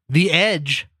right? The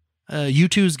Edge,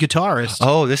 U2's guitarist.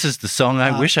 Oh, this is the song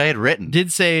I wish I had written.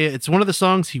 Did say it's one of the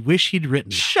songs he wished he'd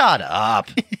written. Shut up.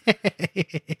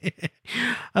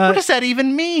 What does that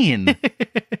even mean?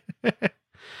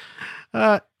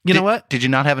 You know what? Did you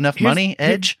not have enough money,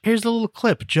 Edge? Here's a little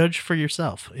clip. Judge for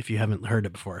yourself if you haven't heard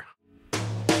it before.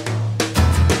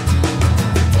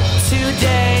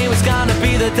 Today was gonna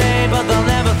be the day, but they'll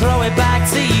never throw it back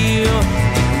to you.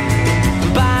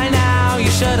 By now, you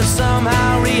should have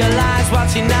somehow realized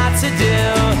what you're not to do.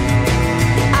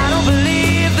 I don't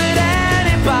believe that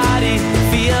anybody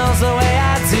feels the way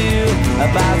I do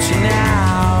about you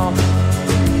now.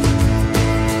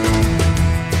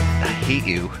 I hate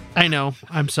you. I know.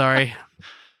 I'm sorry.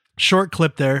 Short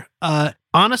clip there.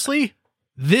 Honestly,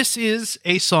 this is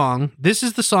the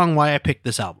song why I picked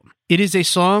this album. It is a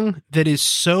song that is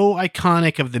so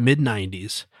iconic of the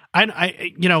mid-90s.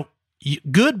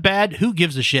 Good, bad, who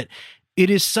gives a shit? It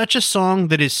is such a song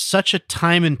that is such a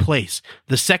time and place.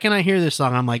 The second I hear this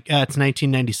song, I'm like, it's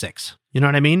 1996. You know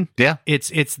what I mean? Yeah. It's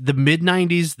the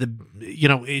mid-90s.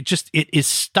 It is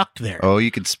stuck there. Oh,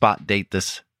 you can spot date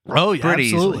this. Oh, yeah, pretty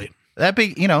absolutely. Easily. That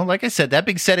big, like I said, that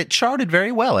big set, it charted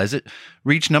very well as it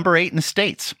reached number 8 in the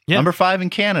States, number 5 in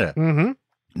Canada. Mm-hmm.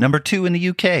 Number 2 in the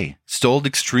UK. Sold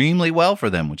extremely well for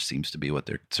them, which seems to be what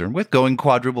they're concerned with. Going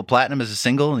quadruple platinum as a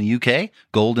single in the UK,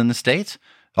 gold in the States.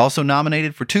 Also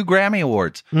nominated for 2 Grammy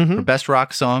Awards for Best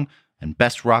Rock Song and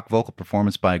Best Rock Vocal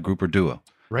Performance by a Group or Duo.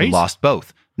 Right. They lost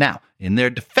both. Now, in their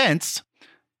defense,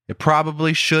 it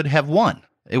probably should have won.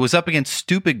 It was up against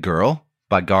Stupid Girl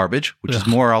by Garbage, which is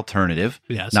more alternative,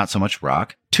 not so much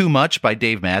rock. Too Much by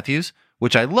Dave Matthews,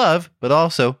 which I love, but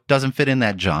also doesn't fit in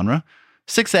that genre.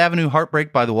 6th Avenue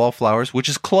Heartbreak by the Wallflowers, which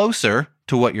is closer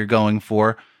to what you're going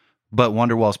for, but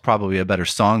Wonderwall's probably a better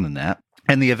song than that.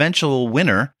 And the eventual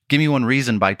winner, Give Me One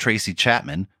Reason by Tracy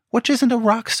Chapman, which isn't a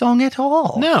rock song at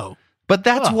all. No. But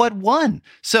that's what won.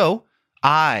 So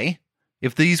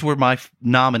if these were my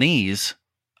nominees,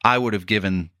 I would have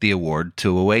given the award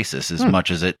to Oasis, as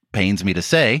much as it pains me to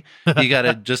say. You got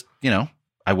to just,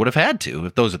 I would have had to.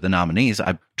 If those are the nominees,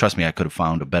 trust me, I could have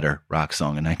found a better rock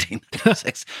song in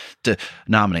 1996 to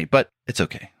nominate, but it's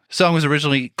okay. The song was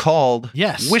originally called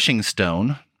Wishing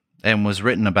Stone and was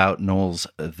written about Noel's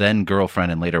then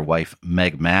girlfriend and later wife,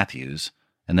 Meg Matthews.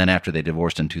 And then after they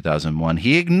divorced in 2001,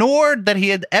 he ignored that he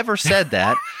had ever said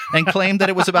that and claimed that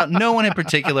it was about no one in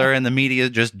particular, and the media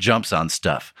just jumps on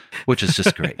stuff, which is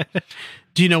just great.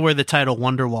 Do you know where the title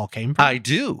Wonderwall came from? I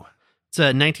do. It's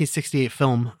a 1968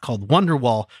 film called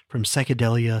Wonderwall, From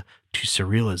Psychedelia to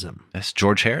Surrealism. That's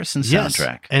George Harrison's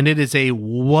soundtrack. And it is a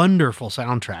wonderful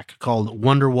soundtrack called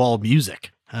Wonderwall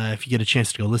Music. If you get a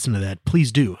chance to go listen to that, please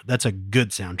do. That's a good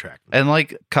soundtrack. And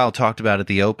like Kyle talked about at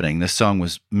the opening, this song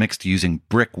was mixed using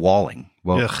brick walling,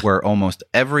 where almost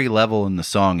every level in the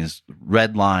song is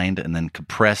redlined and then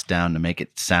compressed down to make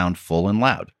it sound full and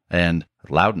loud. And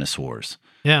loudness wars.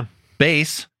 Yeah.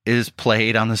 Bass is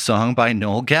played on the song by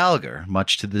Noel Gallagher,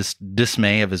 much to the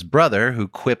dismay of his brother, who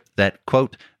quipped that,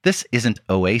 quote, "This isn't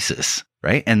Oasis,"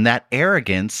 right? And that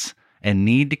arrogance and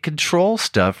need to control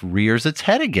stuff rears its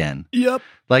head again. Yep.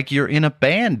 Like, you're in a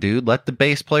band, dude. Let the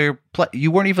bass player play.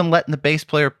 You weren't even letting the bass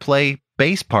player play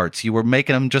bass parts. You were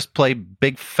making them just play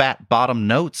big fat bottom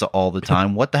notes all the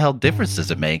time. What the hell difference does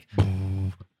it make?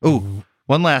 Ooh,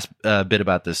 one last bit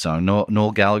about this song.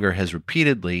 Noel Gallagher has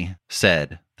repeatedly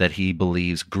said that he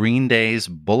believes Green Day's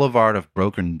Boulevard of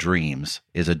Broken Dreams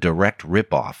is a direct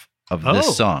ripoff of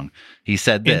this song. He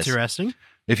said this. Interesting.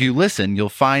 If you listen, you'll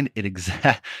find it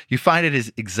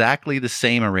is exactly the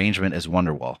same arrangement as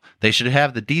Wonderwall. They should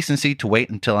have the decency to wait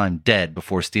until I'm dead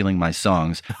before stealing my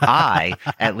songs. I,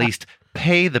 at least,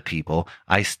 pay the people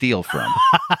I steal from.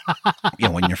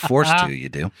 When you're forced to, you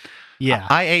do. Yeah.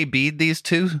 I A-B'd those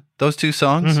two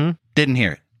songs. Mm-hmm. Didn't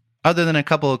hear it. Other than a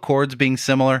couple of chords being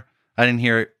similar, I didn't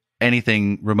hear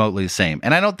anything remotely the same.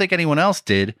 And I don't think anyone else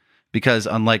did, because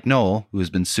unlike Noel, who has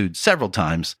been sued several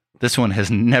times, this one has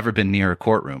never been near a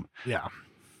courtroom. Yeah.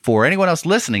 For anyone else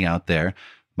listening out there,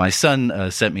 my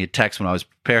son sent me a text when I was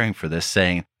preparing for this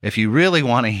saying, if you really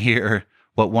want to hear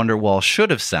what Wonderwall should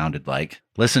have sounded like,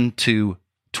 listen to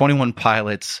 21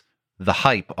 Pilots' The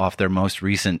Hype off their most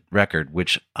recent record,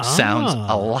 which sounds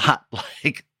a lot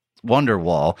like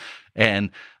Wonderwall. And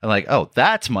I'm like, oh,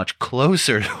 that's much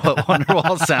closer to what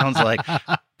Wonderwall sounds like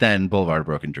than Boulevard of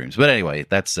Broken Dreams. But anyway,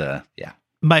 that's, yeah.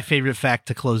 My favorite fact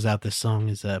to close out this song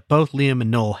is both Liam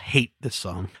and Noel hate this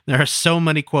song. There are so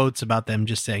many quotes about them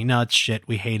just saying, no, it's shit.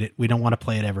 We hate it. We don't want to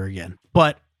play it ever again.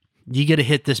 But you get a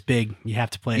hit this big, you have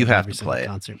to play it. You at have every to single play it.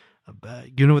 concert.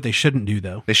 You know what they shouldn't do,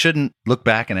 though? They shouldn't look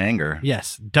back in anger.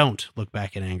 Yes, don't look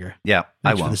back in anger. Yeah, Thanks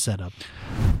I for won't. the setup.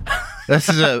 This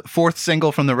is a fourth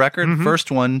single from the record, Mhm.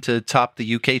 first one to top the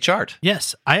UK chart.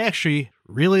 Yes, I actually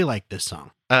really like this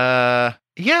song. Yeah.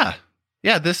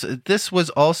 This was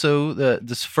also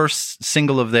this first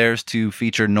single of theirs to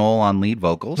feature Noel on lead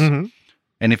vocals. Mhm.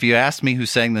 And if you asked me who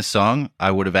sang this song,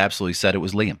 I would have absolutely said it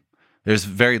was Liam. There's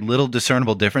very little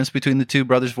discernible difference between the two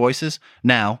brothers' voices.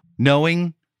 Now,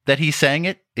 knowing that he sang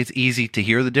it, it's easy to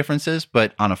hear the differences,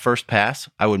 but on a first pass,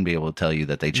 I wouldn't be able to tell you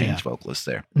that they changed vocalists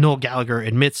there. Noel Gallagher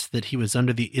admits that he was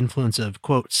under the influence of,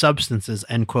 quote, substances,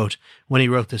 end quote, when he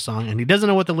wrote this song, and he doesn't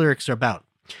know what the lyrics are about.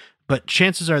 But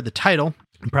chances are the title,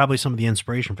 and probably some of the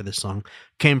inspiration for this song,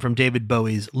 came from David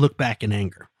Bowie's Look Back in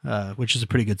Anger, which is a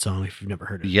pretty good song if you've never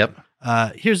heard it. Yep.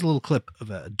 Here's a little clip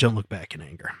of Don't Look Back in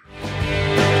Anger.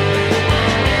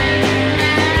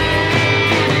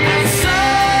 And so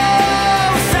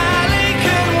Sally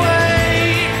can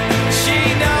wait. She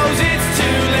knows it's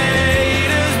too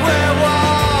late as we're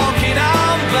walking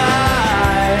on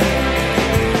by.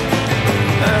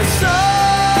 Her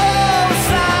soul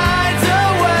slides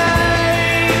away,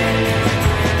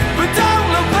 but don't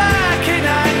look back in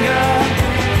anger.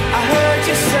 I heard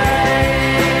you say.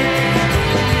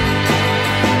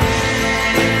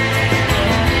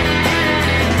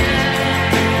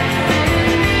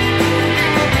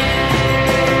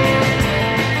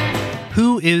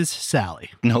 Who is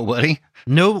Sally? Nobody.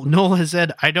 Noel has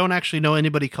said, I don't actually know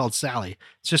anybody called Sally.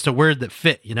 It's just a word that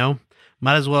fit, you know?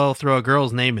 Might as well throw a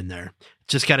girl's name in there.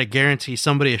 Just got to guarantee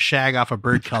somebody a shag off a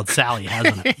bird called Sally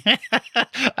hasn't it.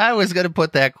 I was going to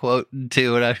put that quote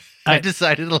too, and I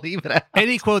decided to leave it out.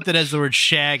 Any quote that has the word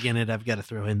shag in it, I've got to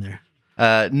throw in there.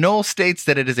 Noel states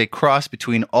that it is a cross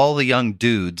between All the Young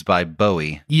Dudes by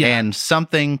Bowie and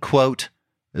something, quote,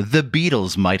 the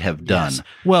Beatles might have done. Yes.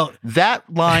 Well, that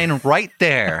line right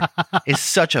there is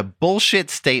such a bullshit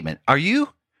statement. Are you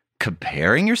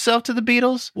comparing yourself to the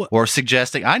Beatles? What? Or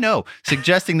suggesting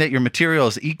that your material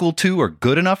is equal to or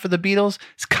good enough for the Beatles?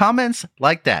 It's comments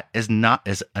like that is not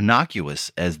as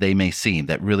innocuous as they may seem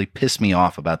that really piss me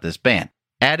off about this band.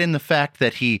 Add in the fact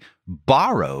that he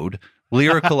borrowed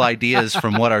lyrical ideas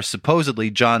from what are supposedly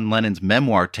John Lennon's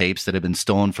memoir tapes that have been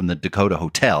stolen from the Dakota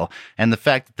Hotel, and the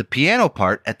fact that the piano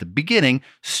part at the beginning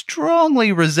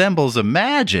strongly resembles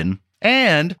Imagine,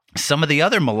 and some of the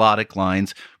other melodic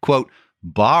lines, quote,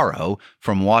 borrow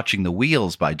from Watching the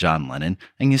Wheels by John Lennon,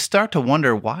 and you start to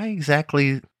wonder what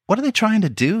are they trying to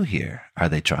do here? Are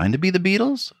they trying to be the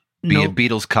Beatles? Be a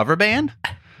Beatles cover band?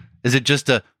 Is it just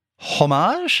a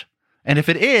homage? And if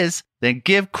it is, then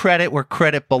give credit where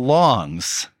credit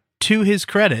belongs. to his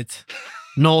credit,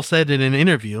 Noel said in an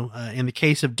interview, in the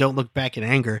case of Don't Look Back in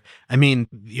Anger, I mean,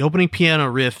 the opening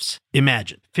piano riffs,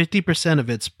 Imagine, 50% of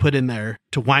it's put in there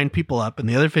to wind people up, and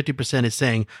the other 50% is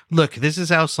saying, look, this is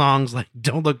how songs like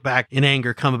Don't Look Back in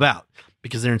Anger come about,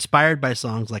 because they're inspired by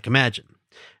songs like Imagine.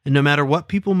 And no matter what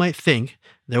people might think,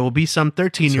 there will be some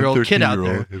 13-year-old kid out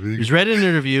there who's read an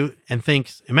interview and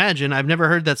thinks, Imagine, I've never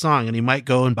heard that song, and he might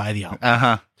go and buy the album.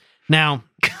 Uh-huh. Now,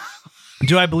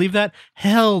 do I believe that?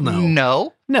 Hell no.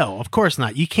 No. No, of course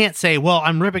not. You can't say, well,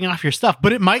 I'm ripping off your stuff,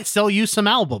 but it might sell you some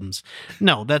albums.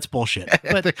 No, that's bullshit.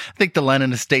 But I think the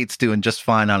Lennon estate's doing just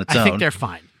fine on its own. I think they're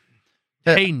fine.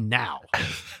 Hey, now.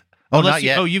 Oh, Unless not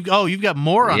yet. You've got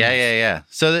more on this. Yeah.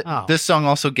 So this song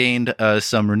also gained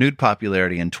some renewed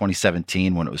popularity in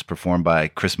 2017 when it was performed by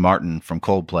Chris Martin from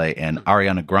Coldplay and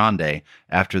Ariana Grande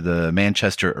after the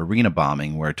Manchester Arena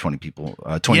bombing, where 22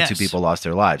 people lost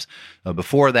their lives.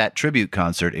 Before that tribute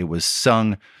concert, it was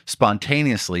sung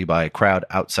spontaneously by a crowd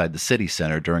outside the city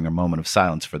center during a moment of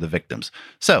silence for the victims.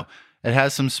 So it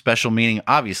has some special meaning.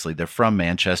 Obviously, they're from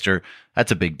Manchester.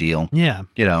 That's a big deal. Yeah.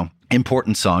 You know,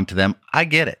 important song to them. I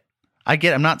get it.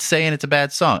 I'm not saying it's a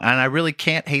bad song, and I really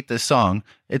can't hate this song.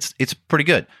 It's pretty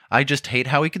good. I just hate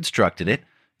how he constructed it,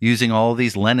 using all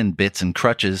these Lennon bits and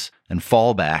crutches and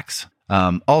fallbacks.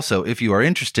 Also, if you are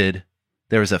interested,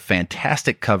 there is a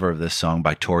fantastic cover of this song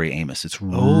by Tori Amos. It's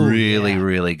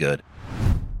really good.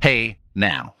 Hey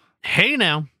now. Hey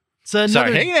now. It's another,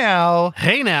 Sorry, hey now.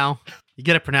 Hey now. You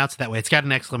got to pronounce it that way. It's got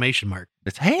an exclamation mark.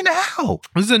 It's hey now.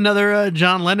 This is another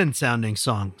John Lennon sounding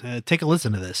song. Take a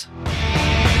listen to this.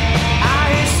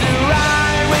 I used to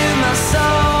ride with my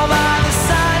soul by the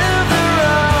side of the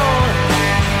road,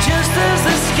 just as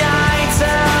the sky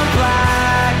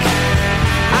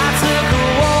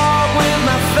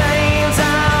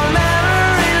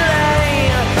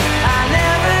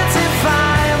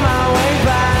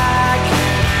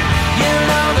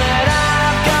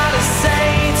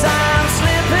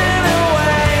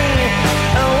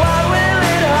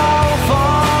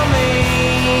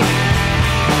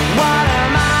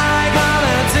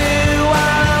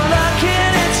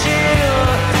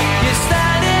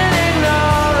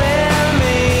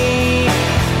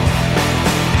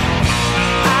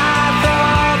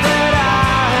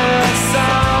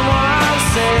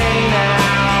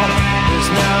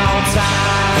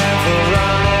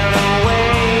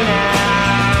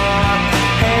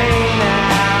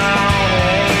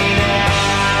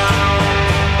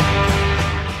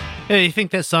Hey, you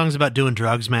think that song's about doing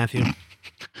drugs, Matthew?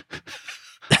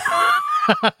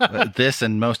 This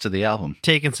and most of the album.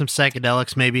 Taking some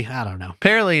psychedelics, maybe? I don't know.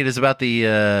 Apparently, it is about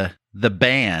the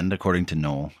band, according to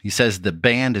Noel. He says the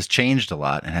band has changed a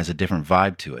lot and has a different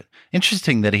vibe to it.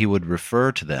 Interesting that he would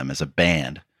refer to them as a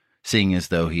band, seeing as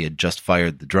though he had just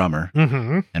fired the drummer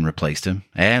and replaced him,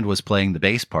 and was playing the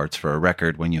bass parts for a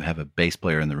record when you have a bass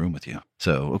player in the room with you.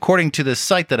 So, according to the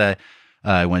site that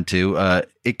I went to,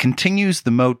 it continues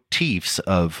the motifs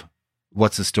of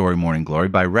What's the Story, Morning Glory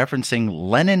by referencing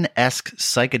Lennon-esque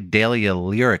psychedelia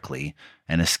lyrically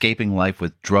and escaping life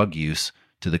with drug use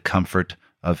to the comfort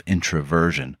of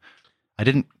introversion. I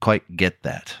didn't quite get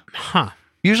that. Huh.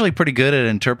 Usually pretty good at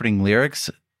interpreting lyrics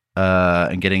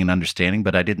and getting an understanding,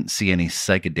 but I didn't see any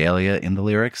psychedelia in the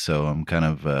lyrics, so I'm kind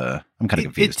of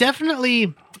confused. It's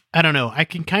definitely, I don't know. I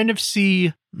can kind of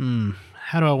see,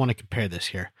 how do I want to compare this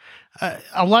here?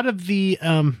 A lot of the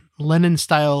Lennon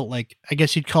style, like, I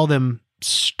guess you'd call them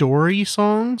story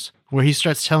songs, where he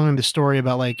starts telling the story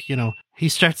about, like, he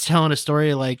starts telling a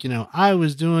story like, I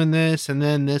was doing this and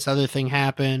then this other thing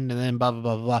happened and then blah, blah,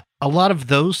 blah, blah. A lot of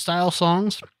those style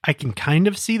songs, I can kind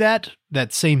of see that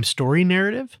same story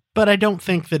narrative, but I don't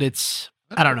think that it's,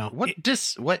 I don't know. What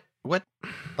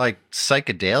like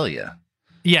psychedelia?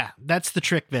 Yeah, that's the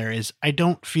trick there is I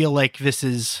don't feel like this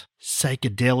is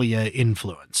psychedelia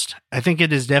influenced. I think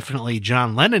it is definitely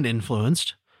John Lennon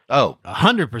influenced. Oh,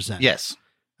 100%. yes.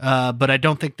 But I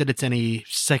don't think that it's any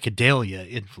psychedelia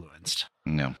influenced.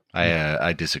 No,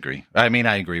 I disagree. I mean,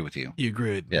 I agree with you. You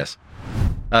agree with me? Yes.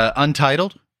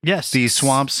 Untitled? Yes. The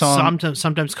Swamp Song?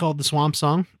 Sometimes called the Swamp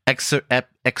Song.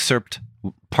 Excerpt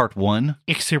Part 1?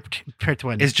 Excerpt Part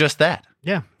 1. Is just that.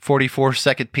 Yeah.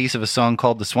 44-second piece of a song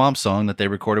called The Swamp Song that they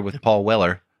recorded with Paul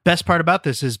Weller. Best part about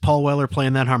this is Paul Weller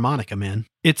playing that harmonica, man.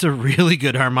 It's a really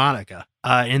good harmonica.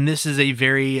 And this is a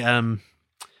very,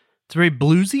 it's very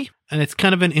bluesy, and it's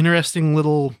kind of an interesting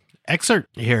little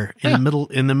excerpt here in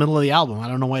the middle of the album. I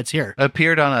don't know why it's here. It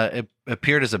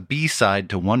appeared as a B-side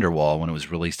to Wonderwall when it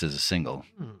was released as a single.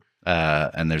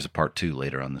 And there's a part 2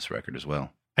 later on this record as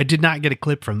well. I did not get a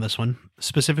clip from this one,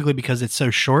 specifically because it's so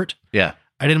short. Yeah.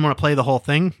 I didn't want to play the whole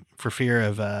thing for fear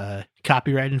of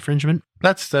copyright infringement.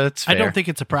 That's fair. I don't think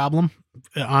it's a problem,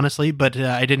 honestly, but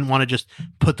I didn't want to just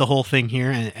put the whole thing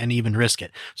here and even risk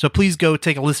it. So please go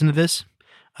take a listen to this.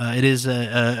 It is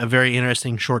a very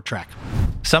interesting short track.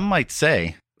 Some might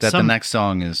say that the next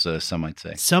song is Some Might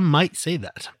Say. Some might say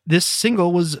that. The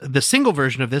single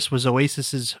version of this was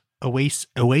Oasis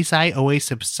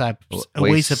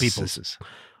People's.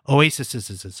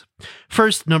 Oasis.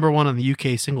 First number 1 on the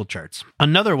UK single charts.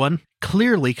 Another one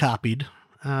clearly copied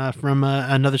from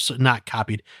another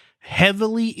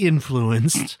heavily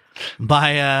influenced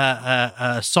by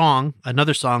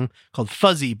another song called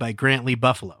Fuzzy by Grant Lee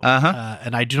Buffalo.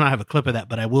 And I do not have a clip of that,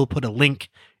 but I will put a link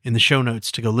in the show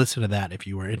notes to go listen to that if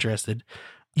you were interested.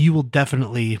 You will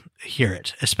definitely hear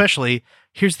it. Especially,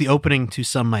 here's the opening to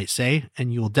Some Might Say,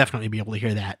 and you will definitely be able to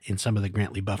hear that in some of the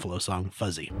Grant Lee Buffalo song,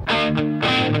 Fuzzy.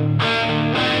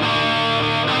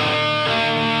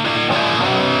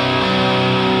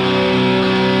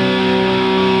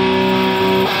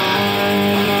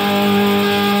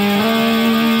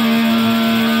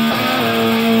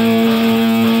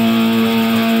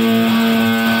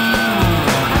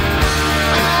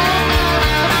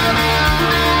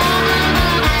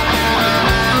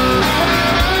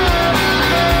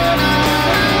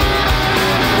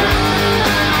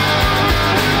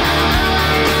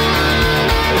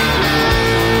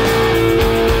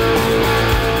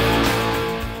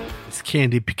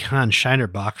 Candy Pecan Shiner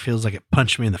Bock feels like it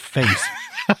punched me in the face.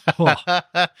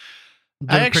 I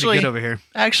pretty good over here.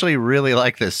 actually really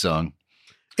like this song.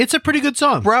 It's a pretty good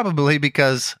song. Probably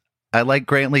because I like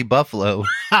Grant Lee Buffalo.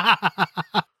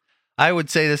 I would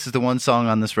say this is the one song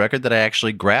on this record that I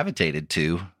actually gravitated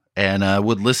to and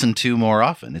would listen to more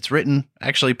often. It's written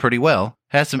actually pretty well.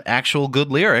 Has some actual good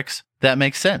lyrics. That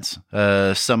makes sense.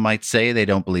 Some might say they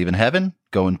don't believe in heaven.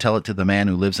 Go and tell it to the man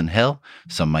who lives in hell.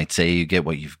 Some might say you get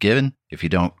what you've given. If you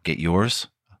don't get yours,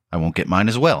 I won't get mine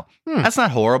as well. That's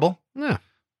not horrible. Yeah.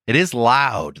 It is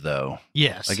loud, though.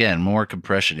 Yes. Again, more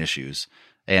compression issues.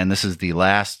 And this is the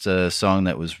last song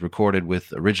that was recorded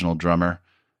with original drummer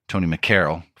Tony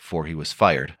McCarroll before he was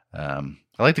fired. I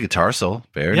like the guitar solo.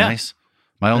 Very nice.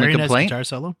 My only complaint. Nice guitar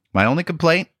solo. My only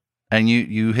complaint. And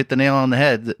you hit the nail on the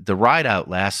head. The ride out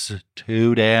lasts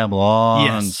too damn long.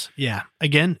 Yes. Yeah.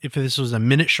 Again, if this was a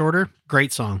minute shorter,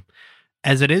 great song.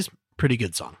 As it is, pretty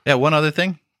good song. Yeah. One other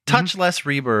thing. Touch less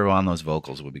reverb on those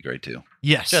vocals would be great too.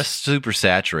 Yes. Just super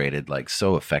saturated, like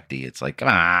so effecty. It's like, come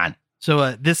on.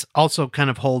 So this also kind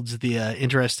of holds the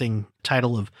interesting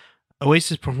title of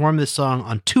Oasis performed this song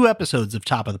on 2 episodes of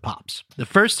Top of the Pops. The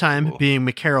first time being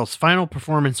McCarroll's final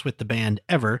performance with the band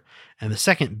ever, and the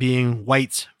second being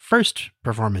White's first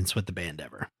performance with the band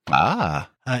ever.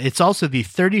 It's also the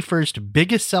 31st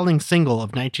biggest selling single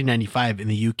of 1995 in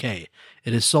the UK.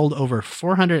 It has sold over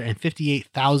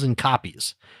 458,000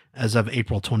 copies as of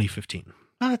April 2015.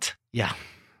 What? Yeah.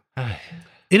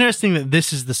 Interesting that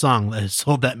this is the song that has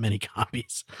sold that many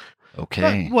copies.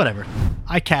 Okay. But whatever.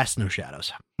 I cast no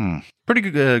shadows. Pretty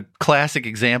good classic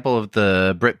example of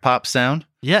the Britpop sound.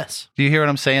 Yes. Do you hear what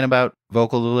I'm saying about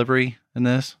vocal delivery in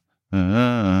this?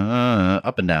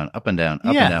 Up and down, up and down, up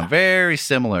and down. Very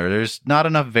similar. There's not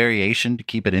enough variation to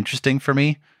keep it interesting for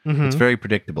me. Mm-hmm. It's very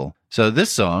predictable. So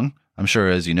this song, I'm sure,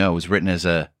 as you know, was written as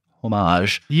a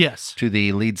homage to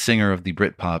the lead singer of the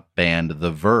Britpop band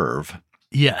The Verve.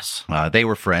 Yes. They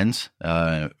were friends,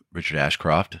 Richard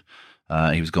Ashcroft.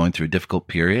 He was going through a difficult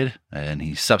period, and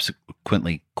he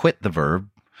subsequently quit The Verve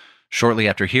shortly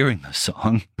after hearing the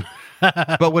song,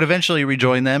 but would eventually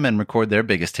rejoin them and record their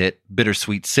biggest hit,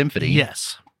 Bittersweet Symphony.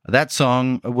 Yes. That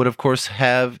song would, of course,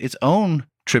 have its own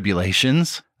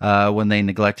tribulations when they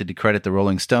neglected to credit the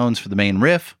Rolling Stones for the main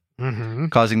riff,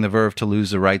 causing The Verve to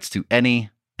lose the rights to any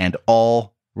and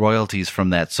all royalties from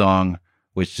that song,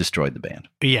 which destroyed the band.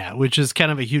 Yeah, which is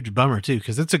kind of a huge bummer, too,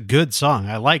 because it's a good song.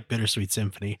 I like Bittersweet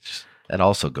Symphony. That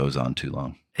also goes on too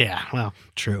long. Yeah, well,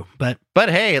 true. But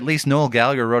hey, at least Noel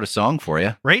Gallagher wrote a song for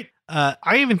you. Right?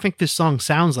 I even think this song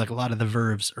sounds like a lot of the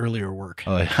Verve's earlier work.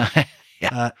 Oh,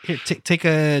 yeah. Here, take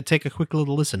a quick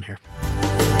little listen here.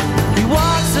 He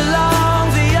walks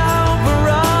along the open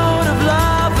road of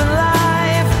love and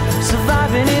life,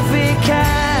 surviving if he can.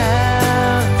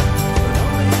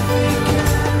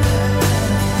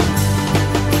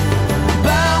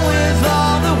 Bound with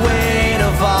all the weight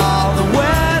of all the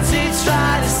words he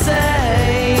tried to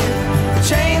say,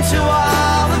 chained to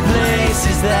all the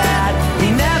places that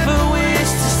he never wished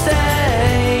to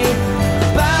stay.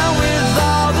 Bound with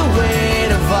all the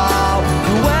weight of all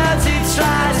the words he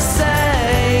tried to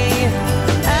say.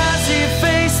 As he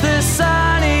faced the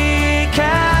sun, he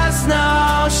cast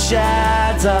no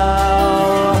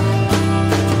shadow.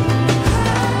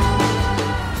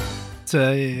 It's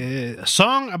a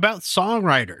song about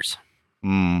songwriters.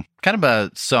 Kind of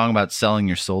a song about selling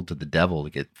your soul to the devil to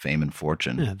get fame and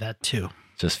fortune. Yeah, that too.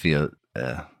 Just feel,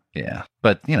 yeah.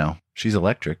 But, she's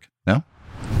electric. No?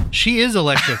 She is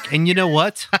electric. And you know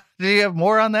what? Do you have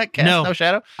more on that? Cast No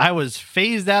Shadow? I was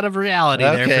phased out of reality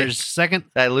there for a second.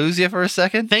 Did I lose you for a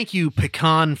second? Thank you,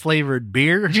 pecan-flavored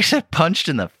beer. You said punched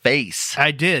in the face.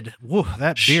 I did. Whoa,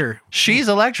 that beer. She's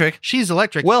electric. She's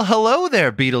electric. Well, hello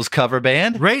there, Beatles cover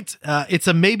band. Right? It's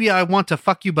a Maybe I Want to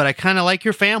Fuck You, but I kind of like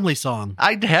your family song.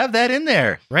 I'd have that in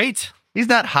there. Right? He's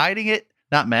not hiding it,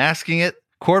 not masking it.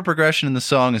 Chord progression in the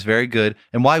song is very good.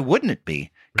 And why wouldn't it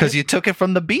be? Because you took it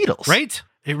from the Beatles. Right?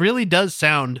 It really does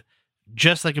sound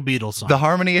just like a Beatles song. The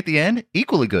harmony at the end,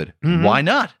 equally good. Mm-hmm. Why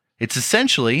not? It's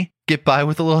essentially Get By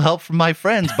With a Little Help From My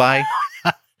Friends by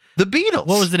the Beatles.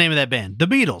 What was the name of that band? The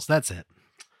Beatles. That's it.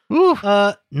 Ooh.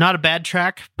 Not a bad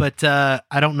track, but I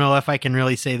don't know if I can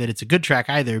really say that it's a good track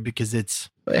either because it's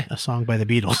a song by the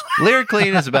Beatles. Lyrically,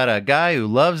 it is about a guy who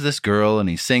loves this girl and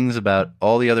he sings about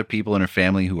all the other people in her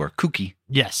family who are kooky.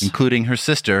 Yes. Including her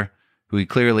sister, who he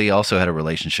clearly also had a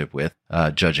relationship with,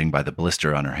 judging by the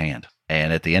blister on her hand.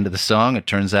 And at the end of the song, it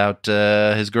turns out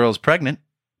his girl's pregnant,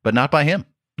 but not by him.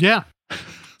 Yeah.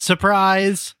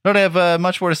 Surprise. I don't have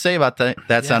much more to say about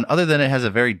that sound, other than it has a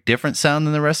very different sound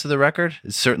than the rest of the record.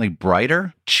 It's certainly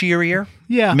brighter, cheerier,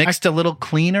 mixed a little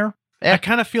cleaner. I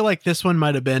kind of feel like this one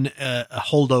might have been a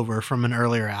holdover from an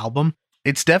earlier album.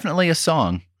 It's definitely a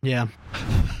song. Yeah.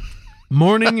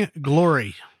 Morning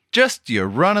Glory. Just your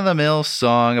run-of-the-mill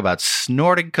song about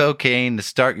snorting cocaine to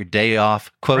start your day off,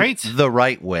 quote, the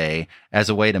right way, as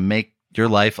a way to make your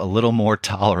life a little more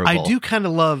tolerable. I do kind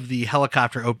of love the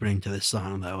helicopter opening to this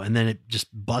song, though, and then it just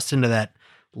busts into that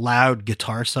loud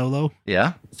guitar solo.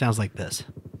 Yeah? It sounds like this.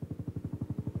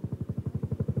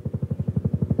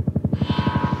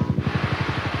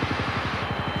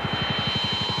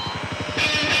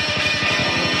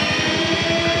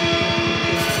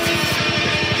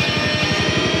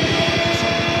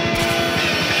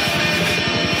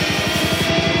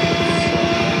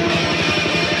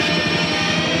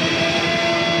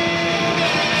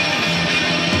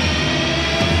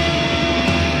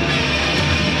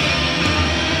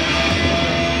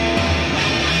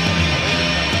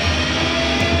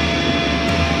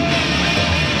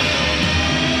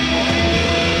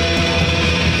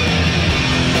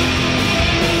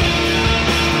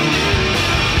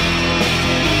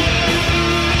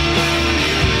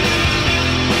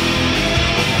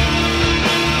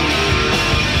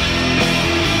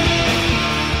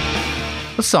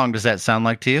 What song does that sound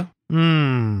like to you?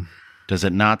 Hmm. Does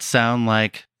it not sound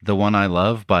like The One I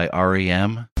Love by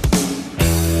REM?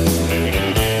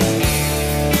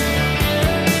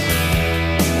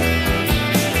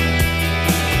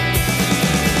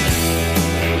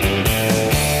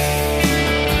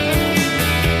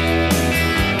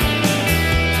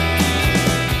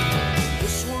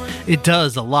 It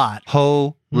does a lot.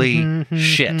 Holy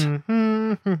shit.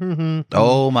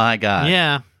 Oh my God.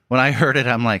 Yeah. When I heard it,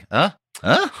 I'm like, Huh?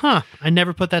 Huh. I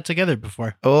never put that together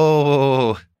before.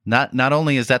 Oh, not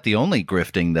only is that the only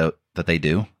grifting that they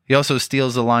do, he also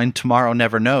steals the line "Tomorrow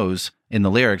Never Knows" in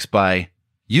the lyrics by,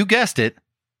 you guessed it,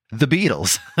 the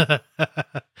Beatles.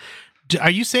 Are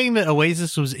you saying that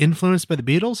Oasis was influenced by the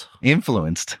Beatles?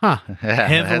 Influenced. Huh.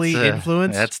 Heavily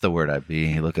influenced? That's the word I'd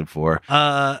be looking for.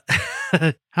 How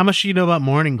much do you know about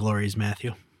morning glories,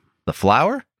 Matthew? The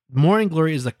flower? Morning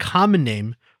glory is the common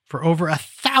name for over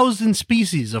 1,000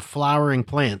 species of flowering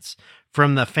plants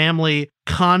from the family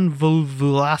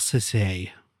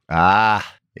Convolvulaceae.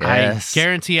 Ah, yes. I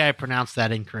guarantee I pronounced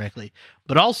that incorrectly.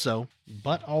 But also, in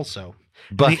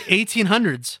the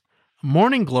 1800s,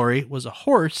 morning glory was a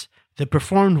horse that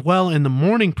performed well in the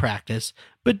morning practice,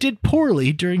 but did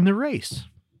poorly during the race.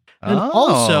 And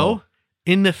also,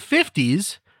 in the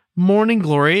 50s, morning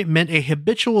glory meant a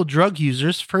habitual drug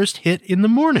user's first hit in the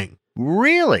morning.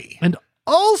 Really? And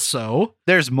also,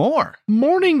 There's more.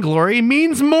 morning glory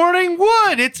means morning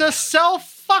wood. It's a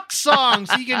self-fuck song,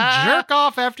 so you can jerk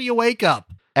off after you wake up.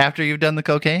 After you've done the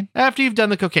cocaine? After you've done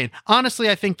the cocaine. Honestly,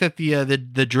 I think that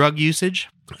the drug usage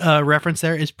reference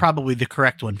there is probably the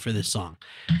correct one for this song.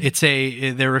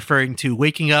 They're referring to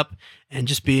waking up and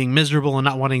just being miserable and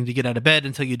not wanting to get out of bed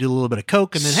until you do a little bit of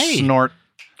coke, and then, hey, Snort.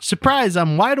 surprise,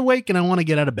 I'm wide awake and I want to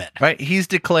get out of bed. Right? He's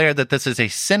declared that this is a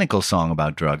cynical song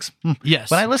about drugs.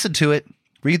 Yes. When I listen to it,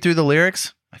 read through the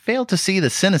lyrics, I fail to see the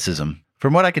cynicism.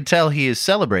 From what I can tell, he is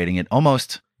celebrating it,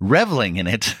 almost reveling in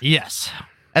it. Yes.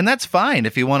 And that's fine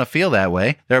if you want to feel that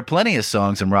way. There are plenty of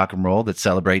songs in rock and roll that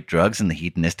celebrate drugs and the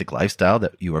hedonistic lifestyle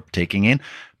that you are taking in.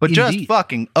 But just Indeed.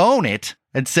 fucking own it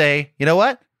and say, you know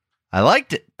what? I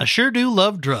liked it. I sure do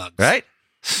love drugs. Right?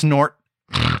 Snort.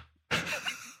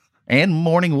 And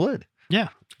morning wood. Yeah.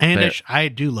 And There- I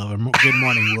do love a good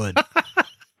morning wood.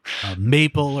 A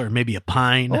maple or maybe a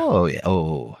pine. Oh, yeah.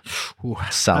 Oh, Ooh.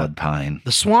 solid pine.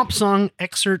 The Swamp Song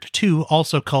Excerpt 2,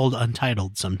 also called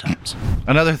Untitled sometimes.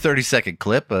 Another 30-second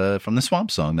clip from the Swamp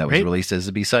Song that was Right. released as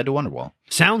a B-side to Wonderwall.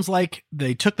 Sounds like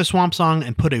they took the Swamp Song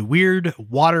and put a weird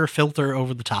water filter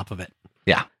over the top of it.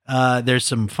 Yeah. There's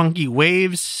some funky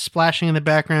waves splashing in the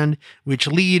background, which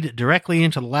lead directly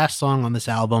into the last song on this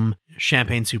album,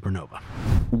 Champagne Supernova.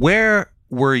 Where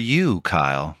were you,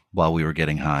 Kyle, while we were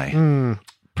getting high?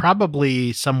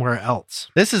 Probably somewhere else.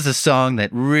 This is a song that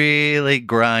really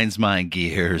grinds my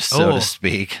gears, so Oh. to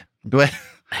speak.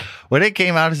 When it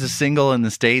came out as a single in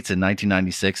the States in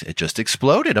 1996, it just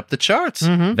exploded up the charts,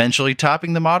 eventually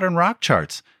topping the modern rock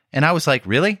charts. And I was like,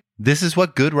 really? This is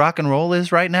what good rock and roll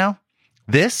is right now?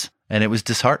 This? And it was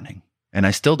disheartening. And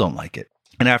I still don't like it.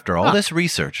 And after all this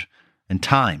research and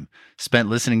time spent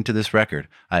listening to this record,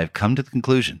 I have come to the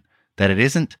conclusion that it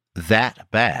isn't that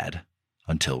bad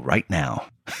until right now.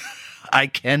 I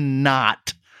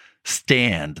cannot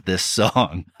stand this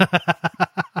song.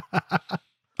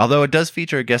 Although it does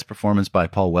feature a guest performance by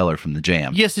Paul Weller from The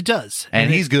Jam. Yes, it does.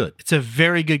 And he's good. It's a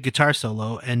very good guitar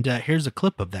solo. And here's a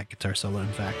clip of that guitar solo,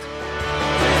 in fact.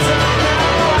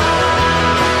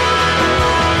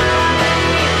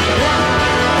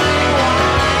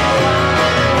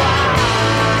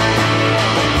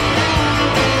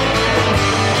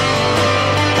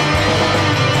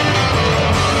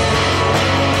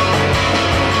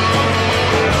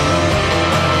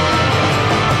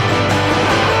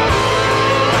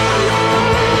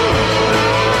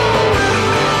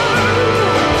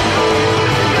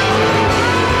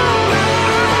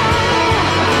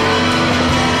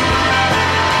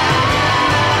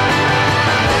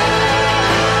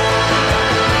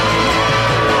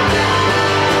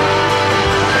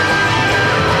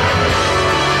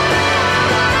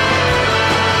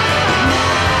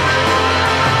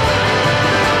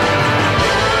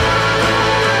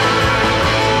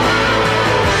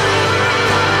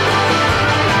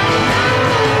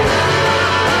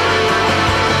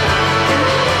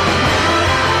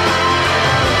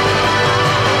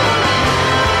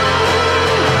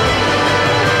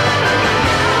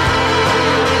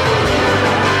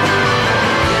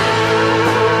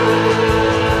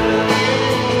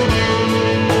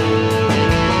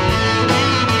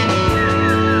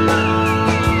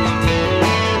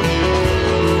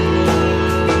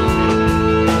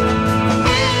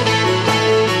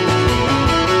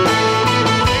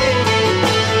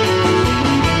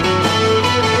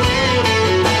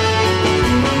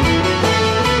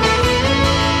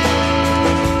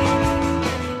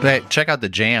 But check out the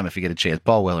jam if you get a chance.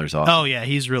 Paul Weller's awesome. Oh, yeah,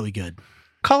 he's really good.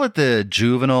 Call it the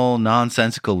juvenile,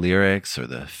 nonsensical lyrics or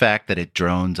the fact that it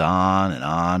drones on and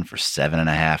on for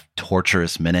 7.5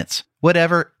 torturous minutes.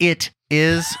 Whatever it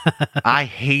is, I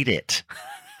hate it.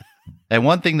 And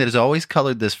one thing that has always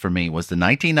colored this for me was the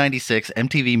 1996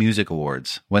 MTV Music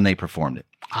Awards when they performed it.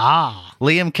 Ah.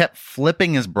 Liam kept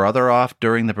flipping his brother off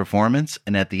during the performance,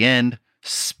 and at the end,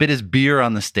 spit his beer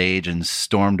on the stage and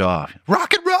stormed off.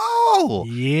 Rock and roll!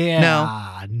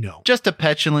 Yeah. No. Just a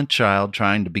petulant child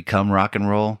trying to become rock and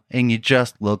roll, and you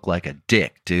just look like a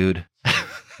dick, dude.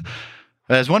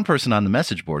 As one person on the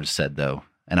message board said, though,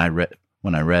 and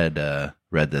when I read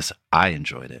this, I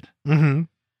enjoyed it. Mm-hmm.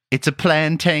 It's a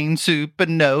plantain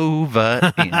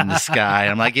supernova in the sky.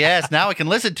 I'm like, yes, now I can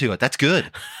listen to it. That's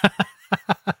good.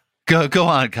 Go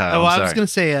on, Kyle. I was going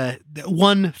to say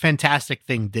one fantastic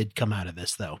thing did come out of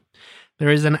this, though. There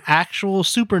is an actual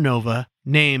supernova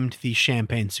named the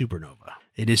Champagne Supernova.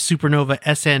 It is supernova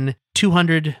SN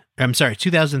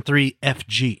 2003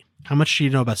 FG. How much do you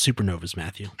know about supernovas,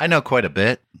 Matthew? I know quite a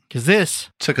bit. Because this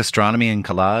Took astronomy and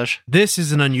collage.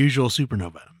 is an unusual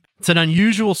supernova. It's an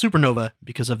unusual supernova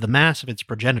because of the mass of its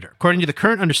progenitor. According to the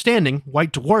current understanding,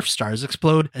 white dwarf stars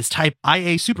explode as type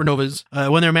Ia supernovas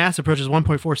when their mass approaches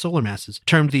 1.4 solar masses,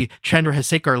 termed the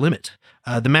Chandrasekhar limit.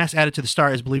 The mass added to the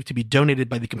star is believed to be donated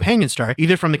by the companion star,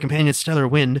 either from the companion's stellar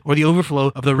wind or the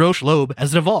overflow of the Roche lobe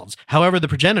as it evolves. However, the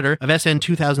progenitor of SN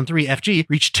 2003 FG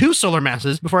reached 2 solar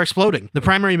masses before exploding. The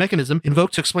primary mechanism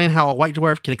invoked to explain how a white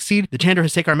dwarf can exceed the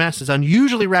Chandrasekhar mass is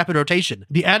unusually rapid rotation.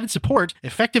 The added support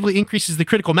effectively increases the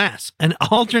critical mass. An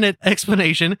alternate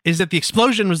explanation is that the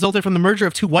explosion resulted from the merger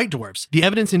of 2 white dwarfs. The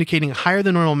evidence indicating a higher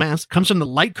than normal mass comes from the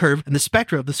light curve and the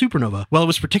spectra of the supernova. While it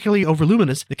was particularly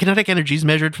overluminous, the kinetic energies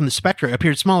measured from the spectra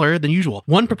appeared smaller than usual.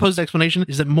 One proposed explanation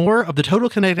is that more of the total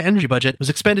kinetic energy budget was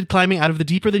expended climbing out of the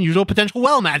deeper than usual potential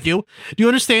well, Matthew. Do you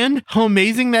understand how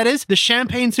amazing that is? The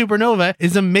Champagne Supernova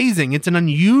is amazing. It's an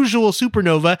unusual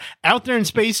supernova out there in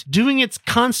space doing its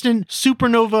constant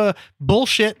supernova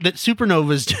bullshit that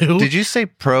supernovas do. Did you say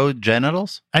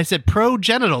progenitals? I said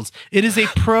progenitals. It is a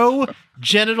progenital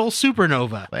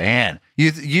supernova. Man,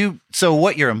 so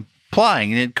what you're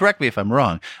implying, and correct me if I'm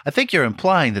wrong, I think you're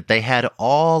implying that they had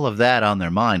all of that on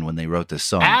their mind when they wrote this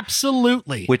song.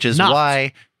 Absolutely. Which is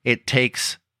why it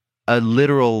takes a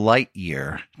literal light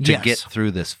year to get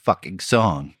through this fucking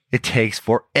song. It takes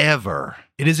forever.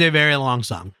 It is a very long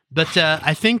song. But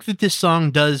I think that this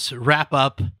song does wrap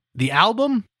up the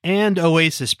album and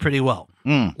Oasis pretty well.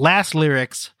 Last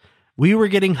lyrics, we were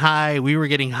getting high, we were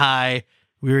getting high,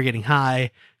 we were getting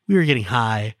high, we were getting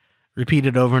high.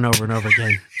 Repeated over and over and over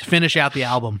again to finish out the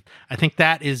album. I think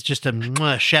that is just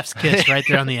a chef's kiss right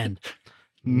there on the end.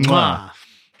 Mwah.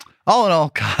 All in all,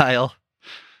 Kyle,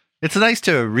 it's nice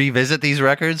to revisit these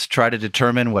records, try to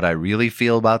determine what I really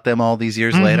feel about them all these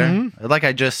years later. Like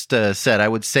I just said, I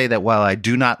would say that while I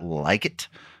do not like it,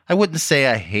 I wouldn't say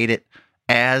I hate it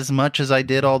as much as I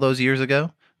did all those years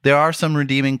ago. There are some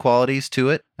redeeming qualities to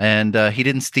it, and he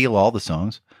didn't steal all the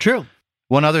songs. True.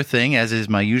 One other thing, as is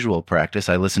my usual practice,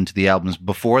 I listened to the albums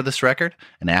before this record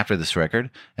and after this record,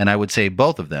 and I would say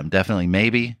both of them, definitely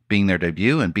Maybe being their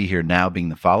debut and Be Here Now being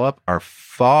the follow-up, are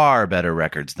far better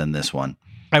records than this one.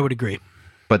 I would agree.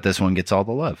 But this one gets all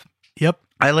the love. Yep.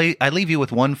 I leave you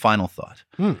with one final thought.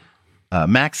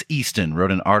 Max Easton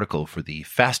wrote an article for the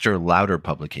Faster Louder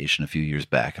publication a few years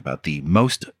back about the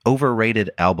most overrated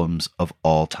albums of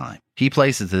all time. He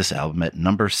places this album at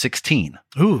number 16.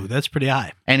 Ooh, that's pretty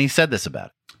high. And he said this about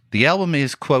it. The album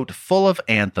is, quote, full of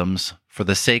anthems for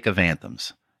the sake of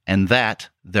anthems, and that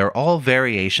they're all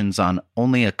variations on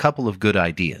only a couple of good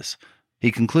ideas.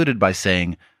 He concluded by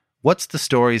saying, what's the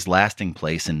story's lasting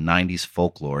place in 90s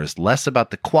folklore is less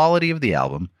about the quality of the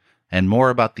album and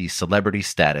more about the celebrity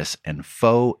status and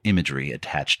faux imagery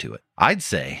attached to it. I'd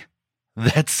say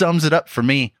that sums it up for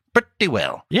me pretty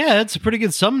well. Yeah, that's a pretty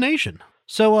good summation.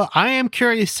 So I am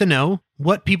curious to know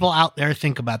what people out there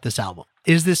think about this album.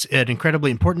 Is this an incredibly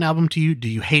important album to you? Do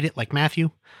you hate it like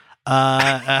Matthew?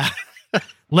 Let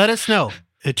us know.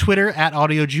 Twitter at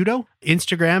Audio Judo,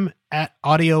 Instagram at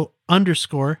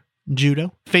audio_judo,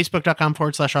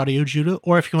 facebook.com/audio judo,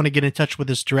 or if you want to get in touch with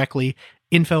us directly,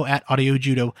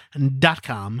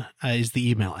 info@audiojudo.com is the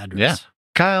email address. Yeah.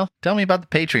 Kyle, tell me about the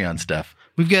Patreon stuff.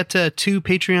 We've got 2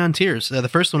 Patreon tiers. The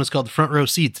first one is called Front Row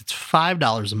Seats. It's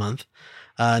 $5 a month.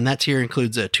 And that tier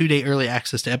includes a 2-day early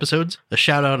access to episodes, a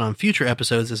shout out on future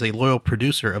episodes as a loyal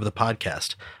producer of the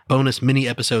podcast, bonus mini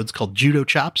episodes called Judo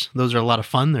Chops. Those are a lot of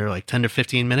fun. They're like 10 to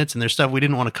 15 minutes, and they're stuff we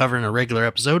didn't want to cover in a regular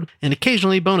episode, and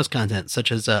occasionally bonus content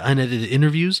such as unedited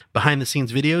interviews, behind the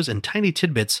scenes videos, and tiny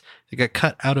tidbits that got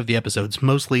cut out of the episodes,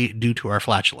 mostly due to our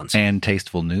flatulence. And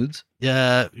tasteful nudes.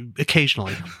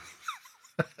 Occasionally.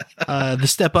 The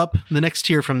step up, the next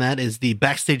tier from that is the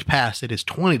Backstage Pass. It is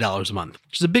 $20 a month,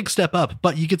 which is a big step up,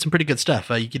 but you get some pretty good stuff.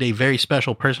 You get a very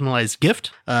special personalized gift.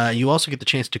 You also get the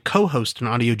chance to co-host an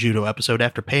Audio Judo episode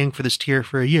after paying for this tier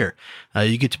for a year.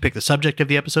 You get to pick the subject of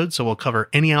the episode, so we'll cover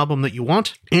any album that you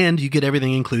want, and you get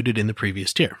everything included in the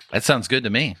previous tier. That sounds good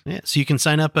to me. Yeah, so you can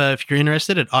sign up if you're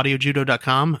interested at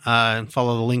audiojudo.com and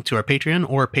follow the link to our Patreon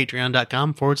or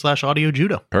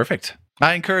patreon.com/audiojudo. Perfect.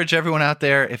 I encourage everyone out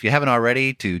there, if you haven't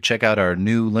already, to check out our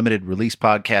new limited release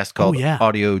podcast called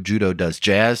Audio Judo Does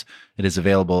Jazz. It is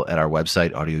available at our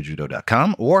website,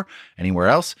 audiojudo.com, or anywhere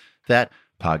else that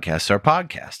podcasts are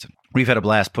podcast. We've had a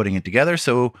blast putting it together,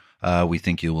 so we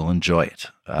think you will enjoy it.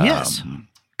 Yes.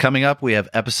 Coming up, we have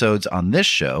episodes on this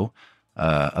show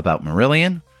about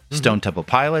Marillion, Stone Temple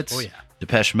Pilots,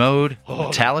 Depeche Mode,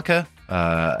 Metallica,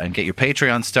 and get your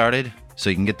Patreon started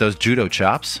so you can get those judo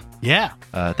chops. Yeah.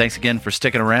 Thanks again for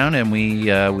sticking around, and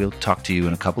we'll talk to you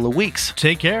in a couple of weeks.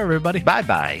 Take care, everybody.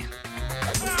 Bye-bye.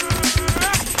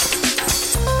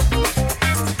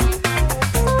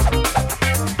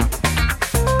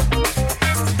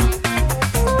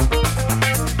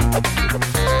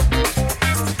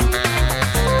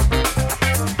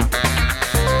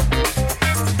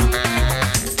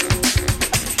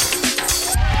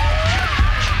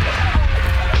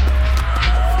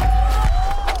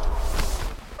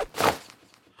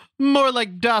 More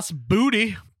like Das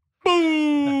Booty.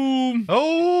 Boom.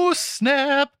 Oh,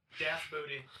 snap. Das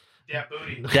Booty. Dat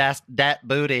Booty. Dat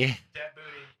booty. Dat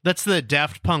Booty. That's the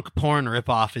Daft Punk porn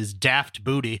ripoff is Daft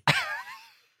Booty.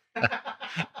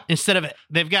 Instead of it,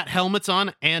 they've got helmets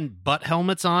on and butt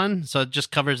helmets on, so it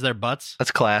just covers their butts.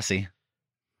 That's classy.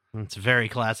 It's very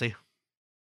classy.